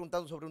que está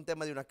preguntando sobre un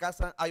tema de una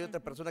casa. Hay otra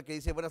persona que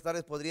dice, buenas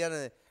tardes,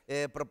 ¿podrían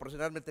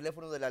proporcionarme el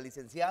teléfono de la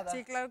licenciada?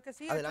 Sí, claro que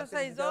sí.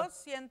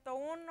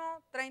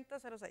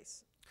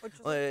 862-101-3006.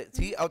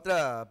 Sí, a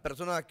otra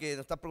persona que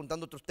nos está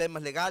preguntando otros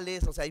temas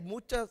legales. O sea, hay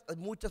muchas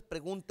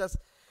preguntas.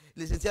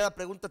 Licenciada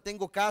pregunta,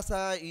 tengo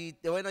casa y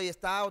bueno, ahí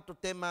está otro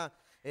tema.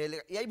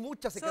 Y hay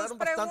muchas, se quedaron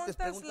bastantes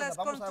preguntas, las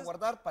vamos a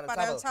guardar para el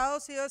sábado. Para el sábado,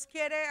 si Dios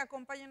quiere,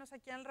 acompáñenos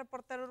aquí en el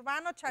Reportero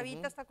Urbano.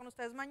 Chavita está con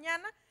ustedes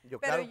mañana,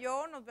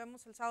 pero nos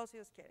vemos el sábado, si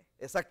Dios quiere.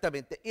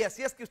 Exactamente, y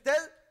así es que usted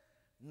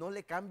no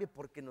le cambie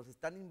porque nos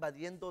están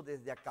invadiendo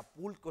desde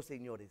Acapulco,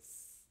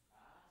 señores.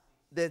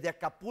 Desde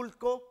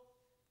Acapulco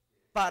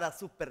para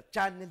Super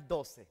Channel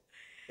 12.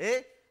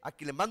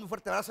 Aquí le mando un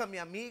fuerte abrazo a mi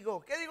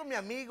amigo. ¿Qué digo mi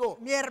amigo?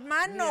 Mi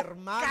hermano. Mi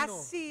hermano.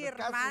 Casi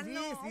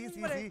hermano,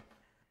 sí.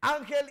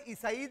 Ángel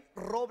Isaíd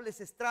Robles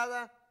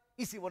Estrada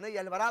y Siboney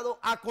Alvarado,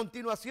 a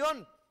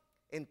continuación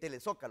en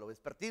Telezócalo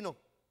Vespertino.